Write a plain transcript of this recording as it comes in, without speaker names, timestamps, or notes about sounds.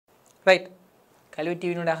Right. கல்வி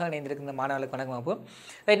டிவியினூடாக இணைந்திருக்கிற மாணவர்களுக்கு வணக்கம் வகுப்பு.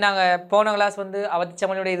 ரைட், நாங்கள் போன கிளாஸ் வந்து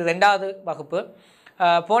அவதிச்சமனுடைய இது 2வது வகுப்பு.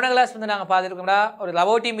 போன கிளாஸ் வந்து நாங்கள் பார்த்துருக்கோம்னா ஒரு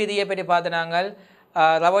லவோட்டி மீதியை பற்றி பார்த்து நாங்கள்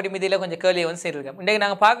லவோட்டி மீதியில் கொஞ்சம் கேள்வியை வந்து செய்திருக்கோம். இன்றைக்கு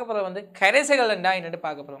நாங்கள் பார்க்க போகிறது வந்து கரைசைகள் என்னென்னு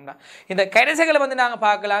பார்க்க போகிறோம்னா, இந்த கரைசைகளை வந்து நாங்கள்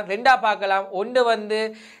பார்க்கலாம், 2ஆக பார்க்கலாம். ஒன்று வந்து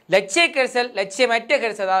லட்சிய கரைசல், லட்சியமற்ற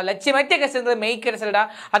கரைசல். அதாவது லட்சியமற்ற கரைசல் மெய்க்கரைசல்டா.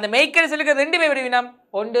 அந்த மெய்க்கரைசலுக்கு 2 விரிவினம்.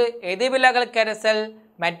 ஒன்று எதிர்விலகல் கரைசல்,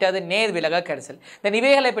 மற்றது நேர்விலகல் கரைசல். இந்த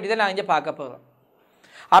நிவைகளை பற்றி தான் நாங்கள் இங்கே பார்க்க போகிறோம்.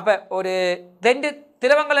 அப்போ ஒரு 2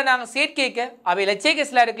 திரவங்களை நாங்கள் சேர்க்க அவை லட்சிய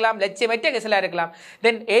கரைசலாக இருக்கலாம், லட்சியமற்ற கரைசலாக இருக்கலாம்.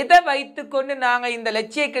 தென் எதை வைத்துக்கொண்டு நாங்கள் இந்த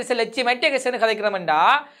லட்சிய கரைசல் லட்சியமற்ற கரைசல் கதைக்கிறோம்டா,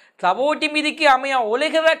 லவோட்டி மீதிக்கு அமைய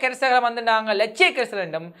ஒழுகிற கரைசல்களை வந்து நாங்கள் லட்சிய கரைசல்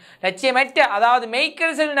என்றும், லட்சியமற்ற அதாவது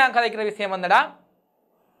மெய்க்கரைசல் நாங்கள் கதைக்கிற விஷயம் வந்துடா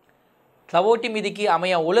லவோட்டி மீதிக்கு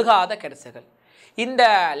அமைய ஒழுகாத கரைசல்கள். இந்த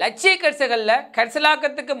லட்சிய கரைசல்களில்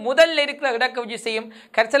கரைசலாக்கத்துக்கு முதல்ல இருக்கிற இடக்கவிச்சி செய்யும்,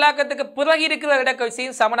 கரைசலாக்கத்துக்கு பிறகு இருக்கிற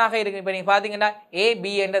இடக்கவிச்சியும் சமனாக இருக்கு. இப்போ நீங்கள் பார்த்தீங்கன்னா AB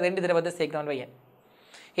என்ற 2 திரவத்தை சேர்க்கணும் வையன்.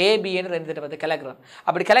 AB என்ற 2 திரவத்தை கலக்கிறோம்.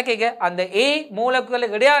 அப்படி கலக்க அந்த A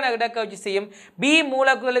மூலக்கூறுகளுக்கு இடையான இடக்கவிச்சி செய்யும், B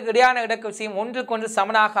மூலக்கூறுகளுக்கு இடையான இடக்கவிச்சியும் ஒன்றுக்கொன்று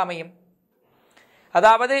சமனாக அமையும்.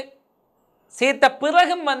 அதாவது சேர்த்த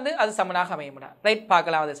பிறகும் வந்து அது சமனாக அமையும்டா. ரைட்,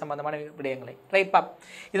 பார்க்கலாம் அது சம்பந்தமான விடயங்களை. ரைட் பாப்,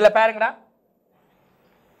 இதில் பாருங்கடா,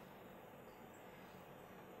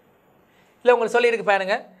 இல்லை உங்களுக்கு சொல்லியிருக்கு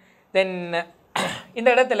பாருங்க. தென் இந்த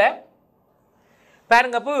இடத்துல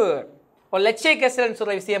பாருங்கப்போ ஒரு லட்சிய கரைசல்னு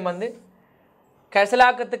சொல்கிற விஷயம் வந்து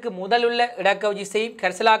கரைசலாக்கத்துக்கு முதல் உள்ள இடக்கவிச்சி செய்யும்,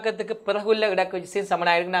 கரைசலாக்கத்துக்கு பிறகு உள்ள இடக்கவிச்சி செய்யும்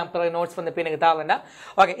சமனாக இருக்கு. நான் பிறகு நோட்ஸ் வந்து இப்போ எனக்கு தாவண்டா.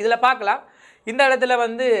 ஓகே, இதில் பார்க்கலாம். இந்த இடத்துல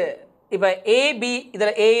வந்து இப்போ AB,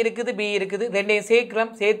 இதில் A இருக்குது, B இருக்குது, 2ஐயும்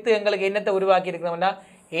சேர்க்கிறோம். சேர்த்து எங்களுக்கு என்னத்தை உருவாக்கி இருக்கிறோம்னா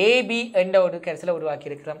AB என்ற ஒரு கரைசலை உருவாக்கி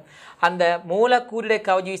இருக்கிறோம். அந்த மூலக்கூறுடைய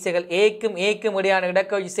கவச்சி விசைகள் ஏக்கும் இடையான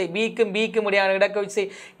இடக்கவிச்சி விசை, பிக்கும் இடையான இடக்கவிச்சி விசை,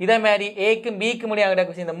 இதே மாதிரி ஏக்கும் பிக்கும் இடையான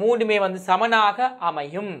இடக்கவிச்சி, இந்த 3மே வந்து சமனாக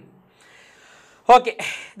அமையும். ஓகே,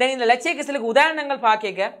 தென் இந்த லட்சிய கரைசலுக்கு உதாரணங்கள்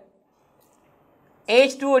பார்க்க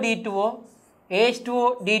H2O D2O,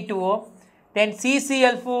 தென்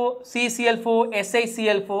CCl4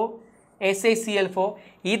 SiCl4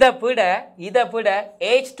 இதை விட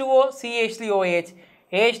H2O CH3OH,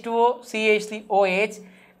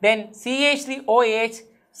 then CH3OH,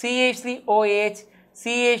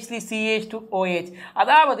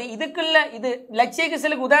 அதாவது இதுக்குள்ள இது லட்சிய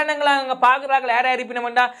கரைசலுக்கு உதாரணங்களாக அங்கே பார்க்குறாங்க. யாரை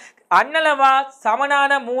இருப்பினோம்னா அன்னளவா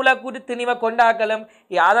சமனான மூலக்கூறு திணிவை கொண்டாக்களும்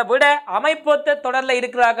அதை விட அமைப்பொத்த தொடரில்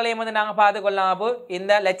இருக்கிறார்களையும் வந்து நாங்கள் பார்த்துக்கொள்ளலாம். அப்போ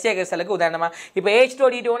இந்த லட்சிய கரைசலுக்கு உதாரணமாக இப்போ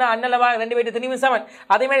H2O அன்னளவா 2 பேர் திணிவு சமன்.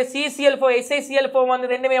 அதேமாதிரி CCl4 SiCl4 வந்து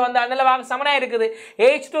 2மே வந்து அன்னளவாக சமனாக இருக்குது.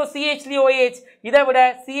 H2CH3OH இதை விட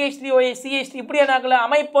CH3OH இப்படியான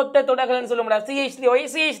அமைப்பொத்த தொடர்கள்னு சொல்ல முடியாது.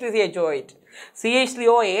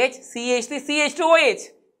 CH3OH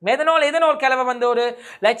மெதனால் எதனால் கலவை வந்து ஒரு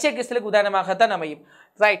லட்சிய கரைசலுக்கு உதாரணமாகத்தான் அமையும்.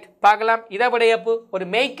 ரைட், பார்க்கலாம். இதை விடையப்பு ஒரு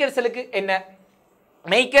மெய்க்கரைசலுக்கு என்ன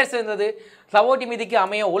மெய்க்கரைசல்ன்றது லவோட்டி மீதிக்கு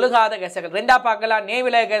அமைய ஒழுகாத கரைசல்கள். 2ஆக பார்க்கலாம்.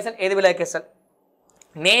 நேர்விலக கரைசல், எதிர்விலக கரைசல்.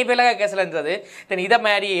 நேர்விலக கரைசல்ன்றது இதை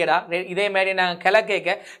மாதிரிடா, இதே மாதிரி நாங்கள்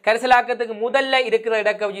கலக்க கரைசலாக்கத்துக்கு முதல்ல இருக்கிற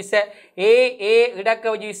இடக்கவிச்சி விசை A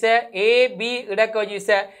இடக்கவிச்சி விசை, AB இடக்கவிச்சி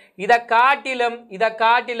விசை. இதை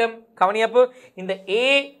காட்டிலும் கவனியப்பு இந்த A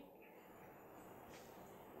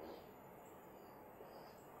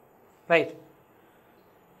ரைட்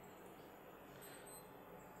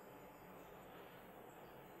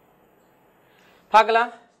பார்க்கலாம்.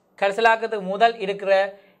 கரைசலாக்கத்துக்கு முதல் இருக்கிற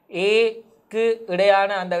ஏக்கு இடையான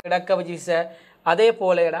அந்த இடக்கவிச்சி விசை, அதே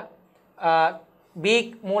போல B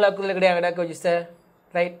மூலக்கூறுகளுக்கு இடையான இடக்கவிச்சி விசை.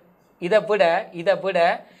 ரைட், இதை விட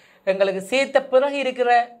எங்களுக்கு சேர்த்த பிறகு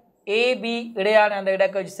இருக்கிற AB இடையான அந்த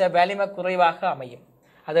இடக்கவிச்சி விசை வலிமை குறைவாக அமையும்.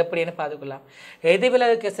 அது எப்படின்னு பார்த்துக்கலாம்.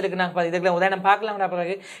 எதிர்விலக கரைசலுக்கு நாங்கள் இதுக்கெல்லாம் உதாரணம் பார்க்கலாம்டா.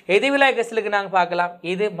 பிறகு எதிர்விலக கரைசலுக்கு நாங்கள் பார்க்கலாம்.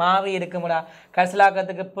 இது மாறி இருக்கும்டா.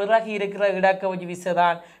 கரைசலாக்கத்துக்கு பிறகு இருக்கிற இடக்கவிச்சி விசை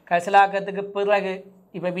தான் கரைசலாக்கத்துக்கு பிறகு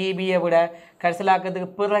இப்போ BBயை விட கரைசலாக்கத்துக்கு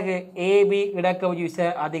பிறகு AB இடக்கவிச்சி விசை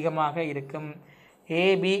அதிகமாக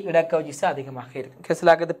இருக்கும்.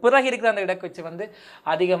 கரைசலாக்கத்துக்கு பிறகு இருக்கிற அந்த இடக்கவிச்சி வந்து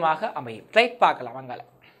அதிகமாக அமையும். ரைட், பார்க்கலாம் அங்கால.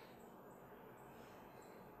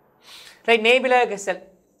 ரைட், நேர்விலக கரைசல்.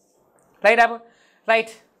 ரைட் ஆகும்.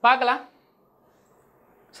 ரைட், பார்க்கலாம்.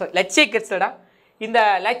 ஸோ லட்சிய கரைசல்டா. இந்த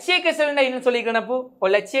லட்சிய கரைசல்னா என்ன சொல்லிக்கிறப்போ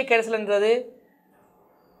ஒரு லட்சிய கரைசல்ன்றது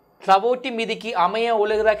லவோட்டி மீதிக்கு அமைய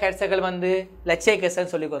ஒழுகிற கரைசல்கள் வந்து லட்சிய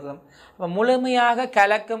கரைசல் சொல்லிக் கொடுக்கலாம். அப்போ முழுமையாக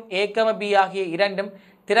கலக்கும் B ஆகிய 2ம்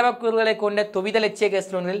திரவக்கூறுகளை கொண்ட துவித லட்சிய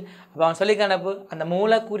கரைசல் ஒன்றில் அப்போ அவன் சொல்லிக்கிறப்போ அந்த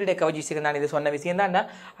மூலக்கூறுடைய கவச்சி விசைகள், நான் இது சொன்ன விஷயம் தான்டா,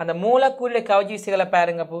 அந்த மூலக்கூறுடைய கவச்சி விசைகளை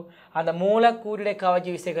பாருங்கப்போ அந்த மூலக்கூறுடைய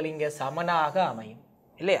கவச்சி விசைகள் இங்கே சமனாக அமையும்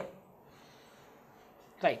இல்லையா?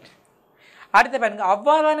 ரைட், அடுத்து பாருங்க,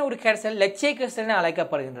 அவ்வாறான ஒரு கரைசல் லட்சிய கரைசல் என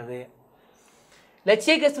அழைக்கப்படுகின்றது.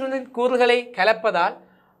 லட்சிய கெஸ்டின் கூறுகளை கலப்பதால்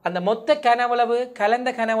அந்த மொத்த கனவளவு கலந்த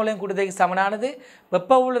கனவளவின் கூடுதலுக்கு சமனானது.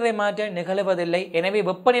 வெப்ப உள்ளுறை மாற்றம் நிகழ்வதில்லை. எனவே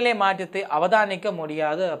வெப்பநிலை மாற்றத்தை அவதானிக்க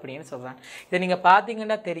முடியாது அப்படின்னு சொல்கிறான். இதை நீங்கள்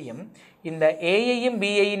பார்த்தீங்கன்னா தெரியும். இந்த ஏயையும்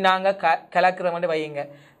பியையும் நாங்கள் கலக்கிறோம்னு வையுங்க.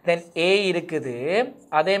 தென் ஏ இருக்குது,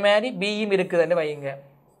 அதே மாதிரி பியும் இருக்குதுன்னு வையுங்க.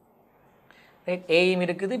 ரைட், ஏயும்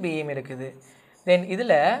இருக்குது பியும் இருக்குது. தென்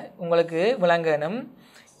இதில் உங்களுக்கு விளங்கணும்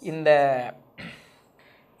இந்த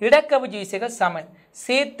இடக்கவிழ்ச்சி விசைகள் சமன்.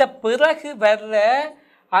 சேர்த்த பிறகு வர்ற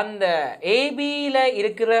அந்த ஏபியில்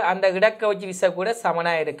இருக்கிற அந்த இடக்கவிழ்ச்சி விசை கூட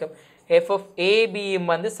சமனாக இருக்கும். எஃப் ஆஃப் ஏபியும்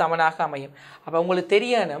வந்து சமனாக அமையும். அப்போ உங்களுக்கு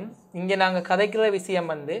தெரியணும், இங்கே நாங்கள் கதைக்கிற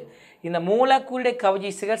விஷயம் வந்து இந்த மூலக்கூறுடைய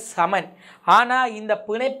கவிழ்ச்சி விசைகள் சமன். ஆனால் இந்த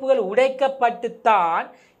பிணைப்புகள் உடைக்கப்பட்டுத்தான்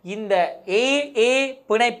இந்த ஏ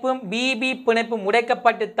பிணைப்பும் பிபி பிணைப்பும்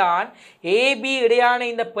உடைக்கப்பட்டுத்தான் ஏபி இடையான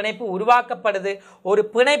இந்த பிணைப்பு உருவாக்கப்படுது. ஒரு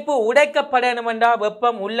பிணைப்பு உடைக்கப்படணுமென்றா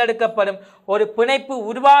வெப்பம் உள்ளெடுக்கப்படும். ஒரு பிணைப்பு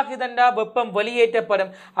உருவாகுதுண்டா வெப்பம்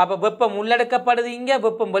வெளியேற்றப்படும். அப்போ வெப்பம் உள்ளெடுக்கப்படுது இங்கே,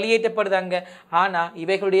 வெப்பம் வெளியேற்றப்படுது அங்கே. ஆனால்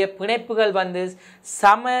இவைகளுடைய பிணைப்புகள் வந்து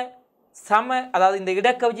அதாவது இந்த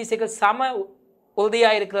இடக்கவிழ்ச்சி விசைகள் சம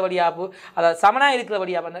உறுதியாக இருக்கிறபடியாப்பு, அதாவது சமனாக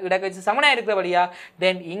இருக்கிறபடியா, அந்த இடக்கவிழ்ச்சி சமனாக இருக்கிறபடியா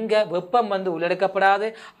தென் இங்கே வெப்பம் வந்து உள்ளெடுக்கப்படாது.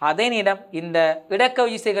 அதே நேரம் இந்த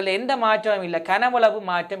இடக்கவிழ்ச்சி விசைகளில் எந்த மாற்றமும் இல்லை, கனவளவு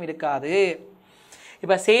மாற்றம் இருக்காது.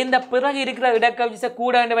 இப்போ சேர்ந்த பிறகு இருக்கிற இடக்கவிழ்ச்சி விசை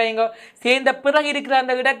கூட வைங்க. சேர்ந்த பிறகு இருக்கிற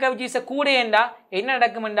அந்த இடக்கவிழ்ச்சி விசை கூட என்றா என்ன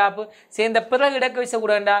நடக்கும்ண்டாப்பு, சேர்ந்த பிறகு இடக்கவிழ்ச்சி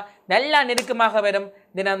கூட என்றா நல்லா நெருக்கமாக வரும்.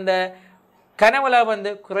 தென் அந்த கனவளவு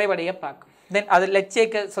வந்து குறைவடைய பார்க்கும். தென் அது லட்சிய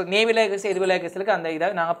நேவிலகசு எதிர்விலகசுக்கு அந்த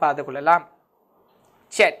இதை நாங்கள் பார்த்துக்கொள்ளலாம்.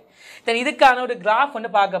 சரி, தென் இதுக்கான ஒரு கிராஃப் வந்து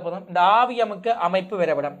பார்க்க போதும். இந்த ஆவியமுக்க அமைப்பு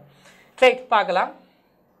வரைபடம். ரைட், பார்க்கலாம்.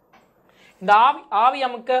 இந்த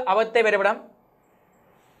ஆவியமுக்க அவத்தை வரைபடம்,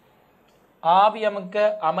 ஆவியமுக்க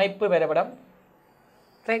அமைப்பு வரைபடம்.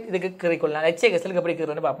 ரைட், இதுக்கு கீறிக்கொள்ளலாம். லட்சிய கெஸ்டலுக்கு எப்படி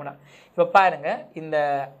கீறுன்னு பார்ப்போம்னா, இப்போ பாருங்க, இந்த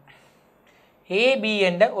ஏபி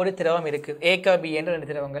என்ற ஒரு திரவம் இருக்குது. ஏக பி என்ற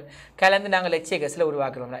 2 திரவங்கள் கலந்து நாங்கள் லட்சிய கெஸ்டில்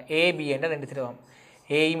உருவாக்குறோம். ஏபி என்ற 2 திரவம்,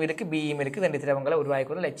 ஏயும் இருக்குது பியும் இருக்குது, 2 திரவங்களை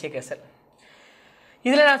உருவாக்கிறோம் லட்சிய கெஸ்டல்.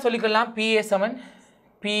 இதில் நான் சொல்லிக்கொள்ளலாம் PA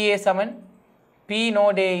Saman P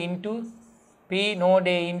node A into P node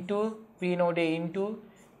A into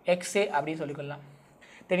XA அப்படின்னு சொல்லிக்கொள்ளலாம்.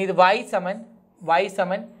 தென் இது Y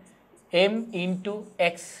சமன் M into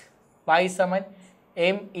X, Y சமன்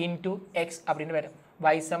M into X அப்படின்னு வரும்.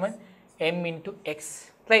 Y சமன் M into X.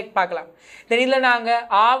 ரைட், பார்க்கலாம். தென் இதில் நாங்கள்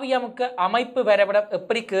ஆவியமுக்க அமைப்பு வரைபடம்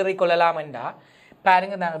எப்படி கீறிக்கொள்ளலாம் என்றால்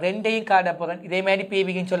பாருங்க, நாங்கள் 2ஐயும் காட்ட போகிறோம். இதே மாதிரி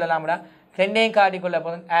PBக்குன்னு சொல்லலாம்டா. 2ஐயும் காட்டிக்கொள்ள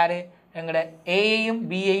போகிறோம். யார் எங்களோட ஏயையும்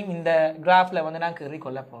பியையும் இந்த கிராஃபில் வந்து நான் கீறி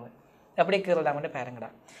கொள்ள போவேன். எப்படி கீறலாம்னு பாருங்கடா.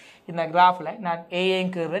 இந்த கிராஃபில் நான்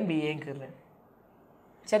ஏயையும் கீறுறேன், பியையும் கீறுறேன்.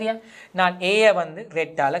 சரியா, நான் ஏயை வந்து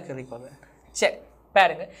ரெட்டால் கீறி கொள்வேன். சரி,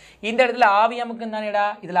 பாருங்க, இந்த இடத்துல ஆவி அமுக்கம் தானேடா.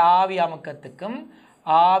 இதில் ஆவி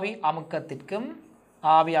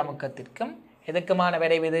அமுக்கத்திற்கும் எதுக்குமான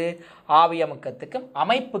விரைவு இது? ஆவி அமுக்கத்துக்கும்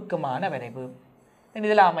அமைப்புக்குமான விரைவு.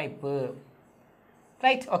 இதில் அமைப்பு.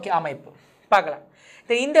 ரைட், ஓகே, அமைப்பு பார்க்கலாம்.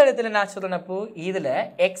 இந்த இடத்துல நான் சொல்கிறப்போ இதில்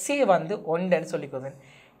XA வந்து 1ன்னு சொல்லிக்கோங்க.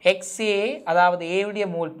 XA அதாவது ஏவுடைய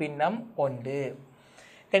மூல் பின்னம் 1.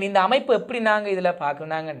 தென் இந்த அமைப்பு எப்படி நாங்கள் இதில்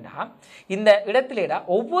பார்க்கணுனாங்கன்னா, இந்த இடத்துலடா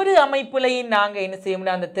ஒவ்வொரு அமைப்புலையும் நாங்கள் என்ன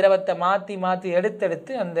செய்யணும்னா அந்த திரவத்தை மாற்றி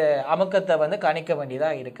எடுத்தெடுத்து அந்த அமுக்கத்தை வந்து கணிக்க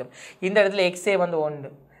வேண்டியதாக இருக்கும். இந்த இடத்துல XA வந்து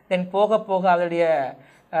 1. தென் போக போக அதோடைய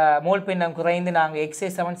மூல் பின்னம் குறைந்து நாங்கள் XA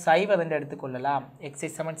சமன் 0 என்று எடுத்துக்கொள்ளலாம். XA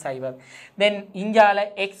சமன் 0. தென் இங்கால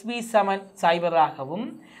XB சமன் 0ஆகவும்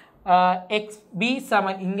XB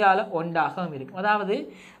சமன் இங்கால 1ஆகவும் இருக்கும். அதாவது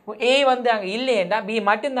A வந்து அங்கே இல்லைன்னா B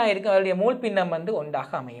மட்டும்தான் இருக்கும், அதோடைய மூல் பின்னம் வந்து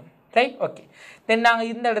 1ஆக அமையும். Right, okay. தென்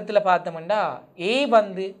நாங்கள் இந்த இடத்துல பார்த்தோம்னா A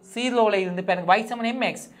வந்து 0ல் இருந்து இப்போ எனக்கு Y சமன்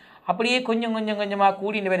MX அப்படியே கொஞ்சமாக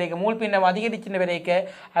கூடின்னு வரைக்க மூல் பின்னம் அதிகரிச்சுன்னு வரைக்க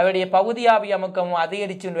அவருடைய பகுதியாவி அமுக்கமும்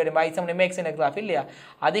அதிகரிச்சுன்னு வரும். Y சமன் MX கிராஃப் இல்லையா,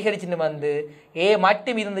 அதிகரிச்சுன்னு வந்து A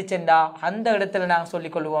மட்டும் இருந்துச்சுண்டா அந்த இடத்துல நாங்கள்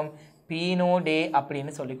சொல்லிக்கொள்வோம் P node A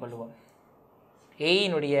அப்படின்னு சொல்லிக்கொள்வோம்.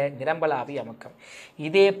 ஏயினுடைய நிரம்பலாவி அமுக்கம்.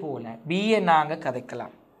 இதே போல் பியை நாங்கள்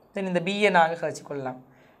கதைக்கலாம். தென் இந்த பியை நாங்கள் கதைச்சு கொள்ளலாம்.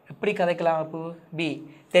 எப்படி கதைக்கலாம்? அப்போ பி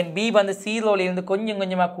தென் பி வந்து 0ல் இருந்து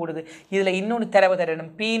கொஞ்சமாக கூடுது. இதில் இன்னொன்று தரணும்.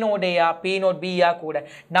 P node A P node B கூட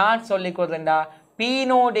நான் சொல்லிக் கொடுறேன்டா. P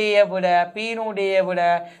node A விட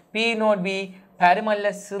P node B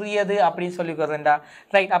பருமல்ல சிறியது அப்படின்னு சொல்லிக் கொடுறேன்டா.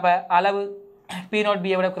 ரைட், அப்போ அளவு P node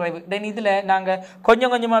B விட குறைவு. தென் இதில் நாங்கள்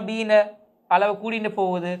கொஞ்சமாக பியின் அளவு கூடிட்டு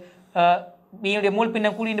போகுது, பியுடைய மூல்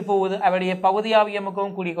பின்னம் கூடிட்டு போகுது, அவருடைய பகுதியாவி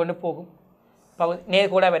அமுக்கவும் கூடிக்கொண்டு போகும்.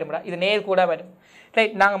 நேர் கூட வரும்டா, இது நேர் கூட வரும்.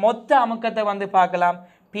 ரைட், நாங்கள் மொத்த அமுக்கத்தை வந்து பார்க்கலாம்.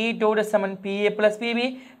 P2 சமன் PA + PB.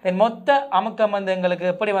 தென் மொத்த அமுக்கம் வந்து எங்களுக்கு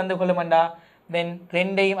எப்படி வந்து கொள்ளுமெண்டா தென்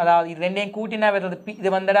ரெண்டையும் அதாவது இது ரெண்டையும் கூட்டினா வருது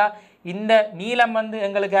இது வந்துடா இந்த நீளம் வந்து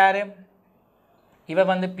எங்களுக்கு யாரு இவ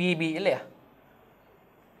வந்து பிபி இல்லையா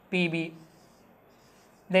பிபி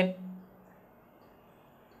தென்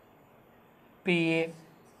BA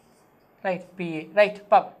right BA right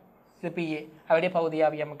pop இது பிஏ அப்படியே பகுதி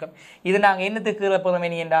ஆவியமுக்கம் இது நாங்கள் என்னத்துக்கு கீற போதும்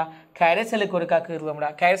வேணியண்டா கரைசலுக்கு ஒருக்கா கீறுவோம்டா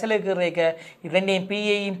கரைசலுக்கு கீறக்க இதண்டையும்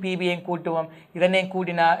பிஏயும் பிபியையும் கூட்டுவோம் இதண்டையும்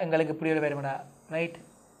கூட்டினா எங்களுக்கு இப்படி ஒரு வரும்டா ரைட்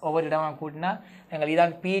ஒவ்வொரு இடமாக கூட்டினா எங்கள்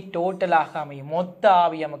இதான் பி டோட்டலாக அமையும் மொத்த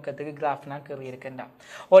ஆவியமுக்கத்துக்கு கிராஃப்னா கீறி இருக்குண்டா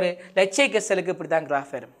ஒரு லட்சிய கெசலுக்கு இப்படி தான்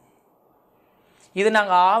கிராஃப் வரும் இது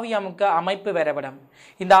நாங்கள் ஆவியமுக்க அமைப்பு வரைபடம்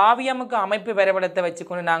இந்த ஆவியமுக்க அமைப்பு வரைபடத்தை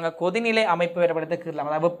வச்சுக்கொண்டு நாங்கள் கொதிநிலை அமைப்பு வரைபடத்தை கீறலாம்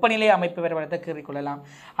அதாவது வெப்பநிலை அமைப்பு வரைபடத்தை கீறிக்கொள்ளலாம்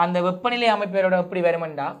அந்த வெப்பநிலை அமைப்பு வரைபடம் எப்படி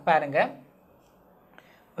வருமெண்டா பாருங்க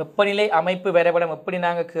வெப்பநிலை அமைப்பு வரைபடம் எப்படி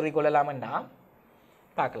நாங்கள் கீறிக்கொள்ளலாம்டா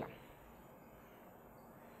பார்க்கலாம்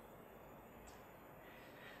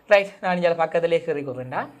ரைட் நான் இங்கே பக்கத்திலே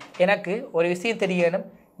கீறிக்கொள்றேன்டா எனக்கு ஒரு விஷயம் தெரியணும்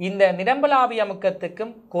இந்த நிரம்பலாவி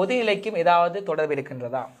அமுக்கத்துக்கும் கொதிநிலைக்கும் ஏதாவது தொடர்பு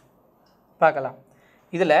இருக்கின்றதா பார்க்கலாம்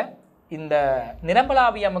இதில் இந்த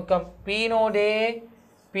நிரம்பலாவி அமுக்கம்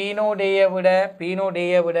பீனோடேயை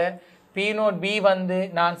விட பீனோட் பி வந்து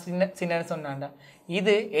நான் சின்னன்னு சொன்னான்டா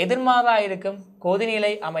இது எதிர்மாறாக இருக்கும்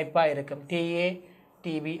கொதிநிலை அமைப்பாக இருக்கும் டிஏ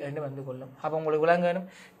டிபி என்று வந்து கொள்ளும் அப்போ உங்களுக்கு விளங்கணும்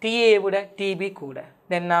டிஏ விட டிபி கூட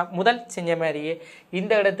தென் நான் முதல் செஞ்ச மாதிரியே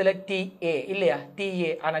இந்த இடத்துல டிஏ இல்லையா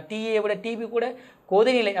டிஏ ஆனால் டிஏ விட டிபி கூட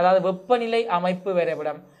கொதிநிலை அதாவது வெப்பநிலை அமைப்பு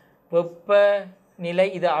வரைபடம் வெப்பநிலை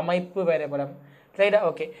இது அமைப்பு வரைபடம் ரைட்டா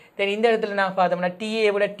ஓகே தென் இந்த இடத்துல நான் பார்த்தோம்னா டிஏ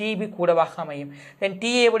விட டிபி கூடவாக அமையும் தென்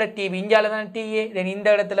டிஏ விட டிபி இந்தியாவில் தான் டிஏ தென் இந்த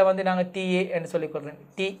இடத்துல வந்து நாங்கள் டிஏ என்று சொல்லிக்கொள்கிறோம்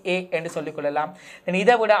டிஏ என்று சொல்லிக்கொள்ளலாம் தென்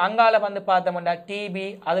இதை விட அங்கால வந்து பார்த்தோம்னா டிபி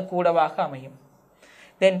அது கூடவாக அமையும்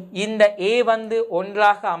தென் இந்த ஏ வந்து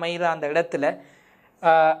ஒன்றாக அமைகிற அந்த இடத்துல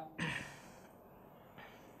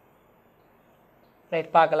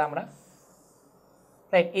ரைட் பார்க்கலாம்டா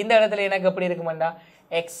ரைட் இந்த இடத்துல எனக்கு எப்படி இருக்குமாண்டா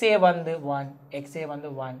எக்ஸே வந்து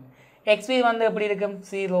 1 எக்ஸ்பி வந்து எப்படி இருக்கும்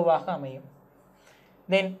 0வாக அமையும்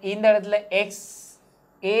தென் இந்த இடத்துல எக்ஸ்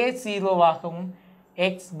ஏ 0வாகவும்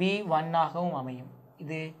எக்ஸ்பி 1ஆகவும் அமையும்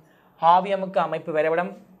இது ஆவியமுக்க அமைப்பு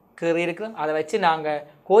வரைபடம் கீறி இருக்கிறோம் அதை வச்சு நாங்கள்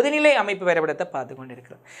கொதிநிலை அமைப்பு வரைபடத்தை பார்த்து கொண்டு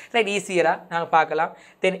இருக்கிறோம் ரைட் ஈஸியராக நாங்கள் பார்க்கலாம்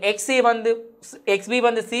தென் எக்ஸ்பி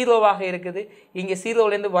வந்து 0வாக இருக்குது இங்கே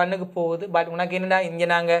 0லேருந்து 1க்கு போகுது பட் உனக்கு என்னடா இங்கே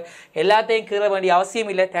நாங்கள் எல்லாத்தையும் கீற வேண்டிய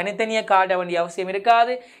அவசியம் இல்லை தனித்தனியாக காட்ட வேண்டிய அவசியம்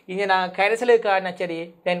இருக்காது இங்கே நாங்கள் கரைசலுக்கு காட்டினா சரி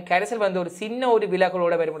தென் கரைசல் வந்து ஒரு சின்ன ஒரு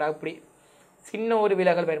விலகலோட வரும்டா அப்படி சின்ன ஒரு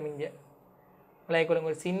விலகல் வரும் இங்கே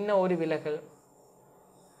விளையாடுங்க ஒரு சின்ன ஒரு விலகல்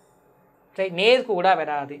ரைட் நேர்கோடாக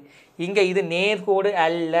வராது இங்கே இது நேர்கோடு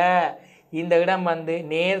அல்ல இந்த இடம் வந்து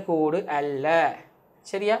நேர்கோடு அல்ல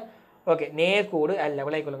சரியா ஓகே நேர்கோடு அல்ல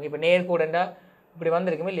விளையாடுங்க இப்போ நேர்கோடுண்டா இப்படி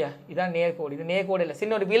வந்திருக்கும் இல்லையா இதான் நேர்கோடு இது நேர்கோடு இல்லை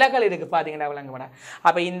சின்ன ஒரு விலகல் இருக்குது பார்த்தீங்கன்னா விளங்க வேணா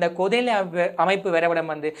அப்போ இந்த கொதிநிலை அமைப்பு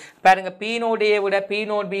வரைபடம் வந்து பாருங்கள் பீனோடையை விட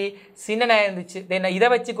பீனோட் பி சின்னனாக இருந்துச்சு தென் இதை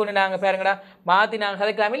வச்சு கொண்டு நாங்கள் பாருங்கடா மாற்றி நாங்கள்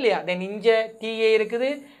கதைக்கலாம் இல்லையா தென் இங்கே டிஏ இருக்குது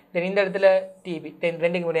தென் இந்த இடத்துல டிபி தென்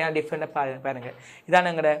ரெண்டுக்கு முறையான டிஃப்ரெண்டாக பாருங்கள் இதான்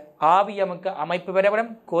எங்களோட ஆவியமுக்க அமைப்பு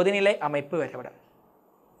வரைபடம் கொதிநிலை அமைப்பு வரைபடம்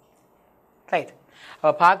ரைட்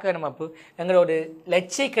அப்போ பார்க்கணும் அப்போ எங்களோட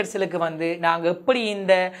லட்சிய கரைசலுக்கு வந்து நாங்கள் எப்படி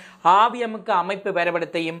இந்த ஆவியமுக்க அமைப்பு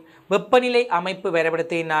வரைபடத்தையும் வெப்பநிலை அமைப்பு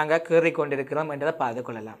வரைபடத்தையும் நாங்கள் கீறி கொண்டிருக்கிறோம் என்றதை பார்த்து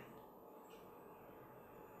கொள்ளலாம்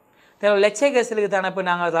தென் லட்சிய கரைசலுக்கு தானே இப்போ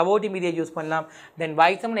நாங்கள் ரவோட்டி மீதியை யூஸ் பண்ணலாம் தென்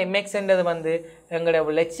வைட்டமின் எம்எக்ஸ்ன்றது வந்து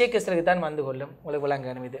எங்களோட லட்சிய கரைசலுக்கு தான் வந்து கொள்ளும் உங்களுக்கு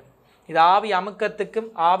விளங்கணும் இது ஆவி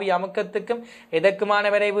அமுக்கத்துக்கும் எதற்குமான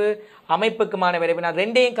விரைவு அமைப்புக்குமான விரைவு நான்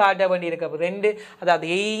ரெண்டையும் காட்ட வேண்டியிருக்க ரெண்டு அதாவது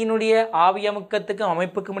ஏயினுடைய ஆவி அமுக்கத்துக்கும்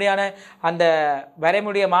அமைப்புக்கு முடியான அந்த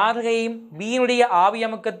வரைமுடைய மார்கையும் பியினுடைய ஆவி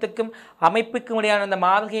அமுக்கத்துக்கும் அமைப்புக்கு முடியான அந்த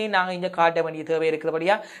மார்கையும் நாங்கள் இங்கே காட்ட வேண்டிய தேவை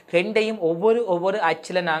இருக்கிறபடியா ரெண்டையும் ஒவ்வொரு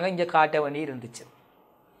அச்சில் நாங்கள் இங்கே காட்ட வேண்டி இருந்துச்சு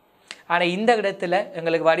ஆனால் இந்த இடத்துல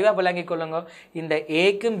எங்களுக்கு வடிவாக விளங்கிக் கொள்ளுங்க இந்த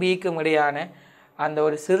ஏக்கும் பிக்கும் இடையான அந்த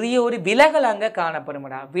ஒரு சிறிய ஒரு விலகல் அங்கே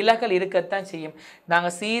காணப்படும்டா விலகல் இருக்கத்தான் செய்யும்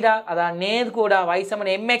நாங்கள் சீரா அதான் நேர்கூடா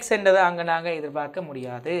வைசமன் எம்எக்ஸ் என்றதை அங்கே நாங்கள் எதிர்பார்க்க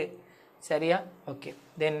முடியாது சரியா ஓகே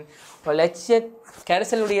தென் லட்சிய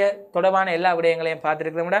கரைசலுடைய தொடர்பான எல்லா விடயங்களையும்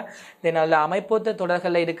பார்த்துருக்கிறோம்டா தென் அதில் அமைப்பொத்த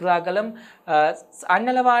தொடர்களில் இருக்கிறார்களும்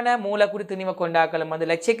அன்னளவான மூலக்கூறு திணிவை கொண்டாக்களும் வந்து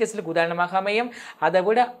லட்சிய கரைசலுக்கு உதாரணமாக அமையும் அதை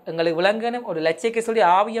விட எங்களுக்கு விளங்கணும் ஒரு லட்சிய கரைசலுடைய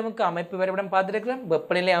ஆவியமுக்கு அமைப்பு வரைபடம் பார்த்துருக்கிறோம்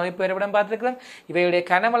வெப்பநிலை அமைப்பு வரைபடம் பார்த்துருக்கிறோம் இவையுடைய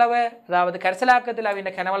கனவளவை அதாவது கரைசலாக்கத்தில்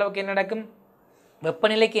அவையின் கனவளவுக்கு என்ன நடக்கும்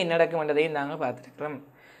வெப்பநிலைக்கு என்ன நடக்கும் என்றதையும் நாங்கள் பார்த்துருக்கிறோம்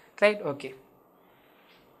ரைட் ஓகே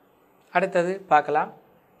அடுத்தது பார்க்கலாம்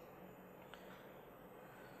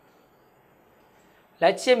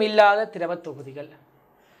லட்சியம் இல்லாத திரவ தொகுதிகள்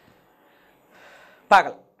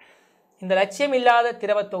பார்க்கலாம் இந்த லட்சியம் இல்லாத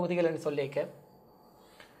திரவ தொகுதிகள் என்று சொல்லிக்க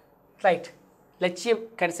ரைட் லட்சிய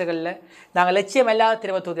கரிசல்களில் நாங்கள் லட்சியம் இல்லாத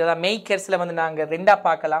திரவ தொகுதி அதாவது மெய் கரிசலை வந்து நாங்கள் ரெண்டாக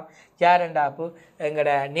பார்க்கலாம். யார் ரெண்டாப்பு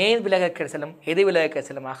எங்களோட நேர் விலக கரிசலும் எதிர்விலக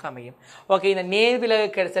கரிசலுமாக அமையும். ஓகே, இந்த நேர் விலக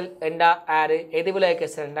கரிசல் ரெண்டா யார், எதிர்விலக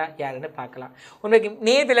கரிசல் ரெண்டா யாருன்னு பார்க்கலாம். உண்மைக்கு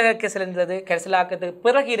நேர் விலக கரிசல்ன்றது கரிசலாக்கத்துக்கு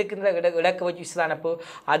பிறகு இருக்கின்ற இடக்கவச்சி விசையானப்பு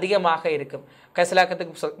அதிகமாக இருக்கும்.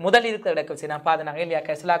 கரிசலாக்கத்துக்கு முதல் இருக்கிற இடக்கவச்சி நான் பார்த்துனாங்க இல்லையா,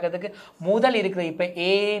 கரிசலாக்கத்துக்கு முதல் இருக்கிற இப்போ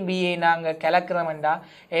ஏபிஏ நாங்கள் கலக்கிறோம்டா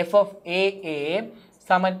F of AA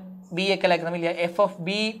Saman BA கலக்கிறோம் இல்லையா, F of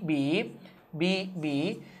BP BP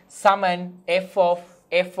Saman F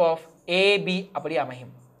of AB அப்படி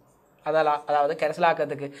அமையும். அதாவது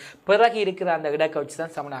கரிசலாக்கத்துக்கு பிறகு இருக்கிற அந்த இடக்கவச்சி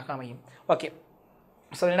தான் சமனாக அமையும். ஓகே,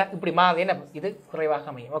 ஸோ என்ன இப்படி மாறி என்ன இது குறைவாக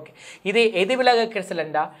அமையும். ஓகே, இது எதிர்விலக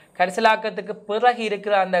கரிசல்ண்டா கரிசலாக்கத்துக்கு பிறகு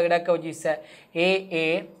இருக்கிற அந்த இடக்கவச்சி ஏஏ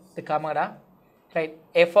இது காமடா ரைட்,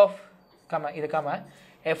 எஃப் ஆஃப் காம இது காம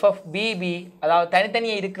எஃப் ஆஃப் பிபி அதாவது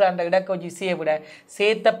தனித்தனியாக இருக்கிற அந்த இடக்கவச்சி சியை விட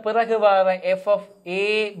சேர்த்த பிறகு வர எஃப் ஆஃப்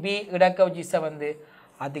ஏபி இடக்கவச்சி வந்து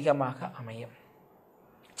அதிகமாக அமையும்.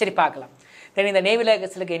 சரி பார்க்கலாம். தென் இந்த நேர்விலக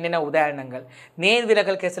கரிசலுக்கு என்னென்ன உதாரணங்கள்,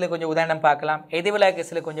 நேர்விலகல் கரிசலுக்கு கொஞ்சம் உதாரணம் பார்க்கலாம், எதிர்விலக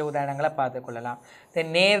கரிசலுக்கு கொஞ்சம் உதாரணங்களை பார்த்துக்கொள்ளலாம். தென்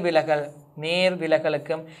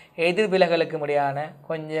நேர்விலகலுக்கும் எதிர்விலகலுக்கும் இடையான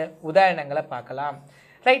கொஞ்சம் உதாரணங்களை பார்க்கலாம்.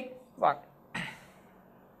 ரைட் வாங்க.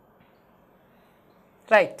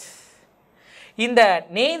 ரைட், இந்த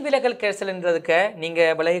நேர்விலகல் கரிசல்ன்றதுக்கு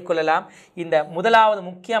நீங்கள் விலகிக்கொள்ளலாம். இந்த முதலாவது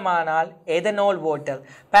முக்கியமானால் எதனால் வாட்டர்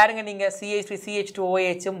பாருங்கள், நீங்கள் CH3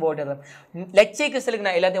 CH2OH வாட்டர். லட்சிய கரிசலுக்கு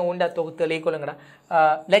நான் எல்லாத்தையும் உண்டா தொகுத்து எழுதிக்கொள்ளுங்கடா.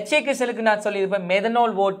 லட்சிய கரிசலுக்கு நான் சொல்லியிருப்பேன்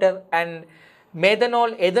மெதனால் வாட்டர் அண்ட்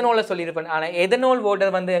எதனோலை சொல்லியிருப்பேன். ஆனால் எதனால்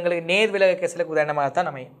வாட்டர் வந்து எங்களுக்கு நேர்விலக கரிசலுக்கு உதாரணமாக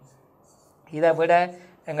தான் அமையும். இதை விட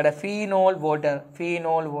எங்களோட phenol water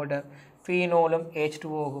ஃபீனோலும்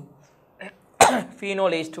H2O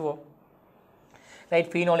phenol H2O right,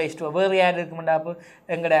 phenol H2O வேறு யார் இருக்குமெண்டாப்பு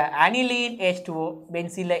எங்களோட அனிலீன் H2O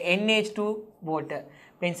பென்சிலில் NH2 வாட்டர்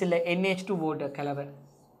NH2 வாட்டர் கலவை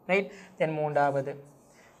ரைட். தென்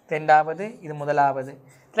ரெண்டாவது இது முதலாவது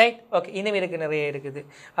ரைட். ஓகே, இன்னும் இருக்குது நிறைய இருக்குது.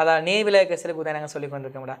 அதான் நேர்விலக கரிசலுக்கு உதாரணங்கள் சொல்லி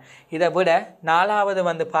கொண்டிருக்கோம்டா. இதை விட நாலாவது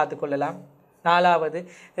வந்து பார்த்துக்கொள்ளலாம். நாலாவது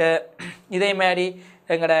இதே மாதிரி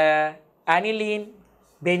எங்களோட அனிலீன்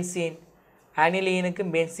பென்சீன்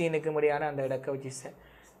அனிலீனுக்கும் பென்சீனுக்கும் முடியான அந்த இடக்கவச்சி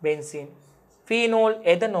பென்சீன். ஃபீனோல்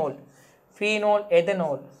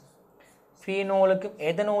ஃபீனோலுக்கும்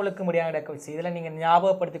எதனோலுக்கும் முடியாத இடக்கவச்சி. இதில் நீங்கள்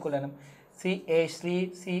ஞாபகப்படுத்திக் கொள்ளணும் CH3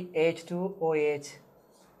 CH2OH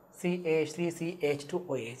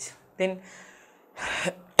தென்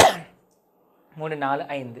 3 4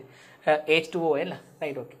 5 H2O இல்லை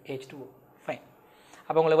ரைட். Okay, H2O fine.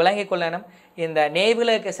 அப்போ உங்களுக்கு விளங்கிக் கொள்ளணும். இந்த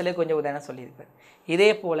நேர்விலக கரிசலுக்கு கொஞ்சம் உதாரணம் சொல்லியிருப்பேன். இதே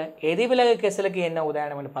போல் எதிர்விலக கரிசலுக்கு என்ன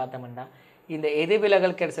உதாரணம்னு பார்த்தோம்னா இந்த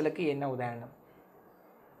எதிர்விலகல் கரிசலுக்கு என்ன உதாரணம்.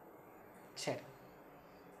 சரி,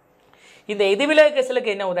 இந்த எதிர்விலக கரிசலுக்கு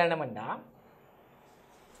என்ன உதாரணம்னா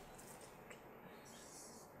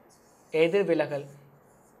எதிர்விலக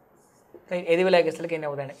கரிசலுக்கு என்ன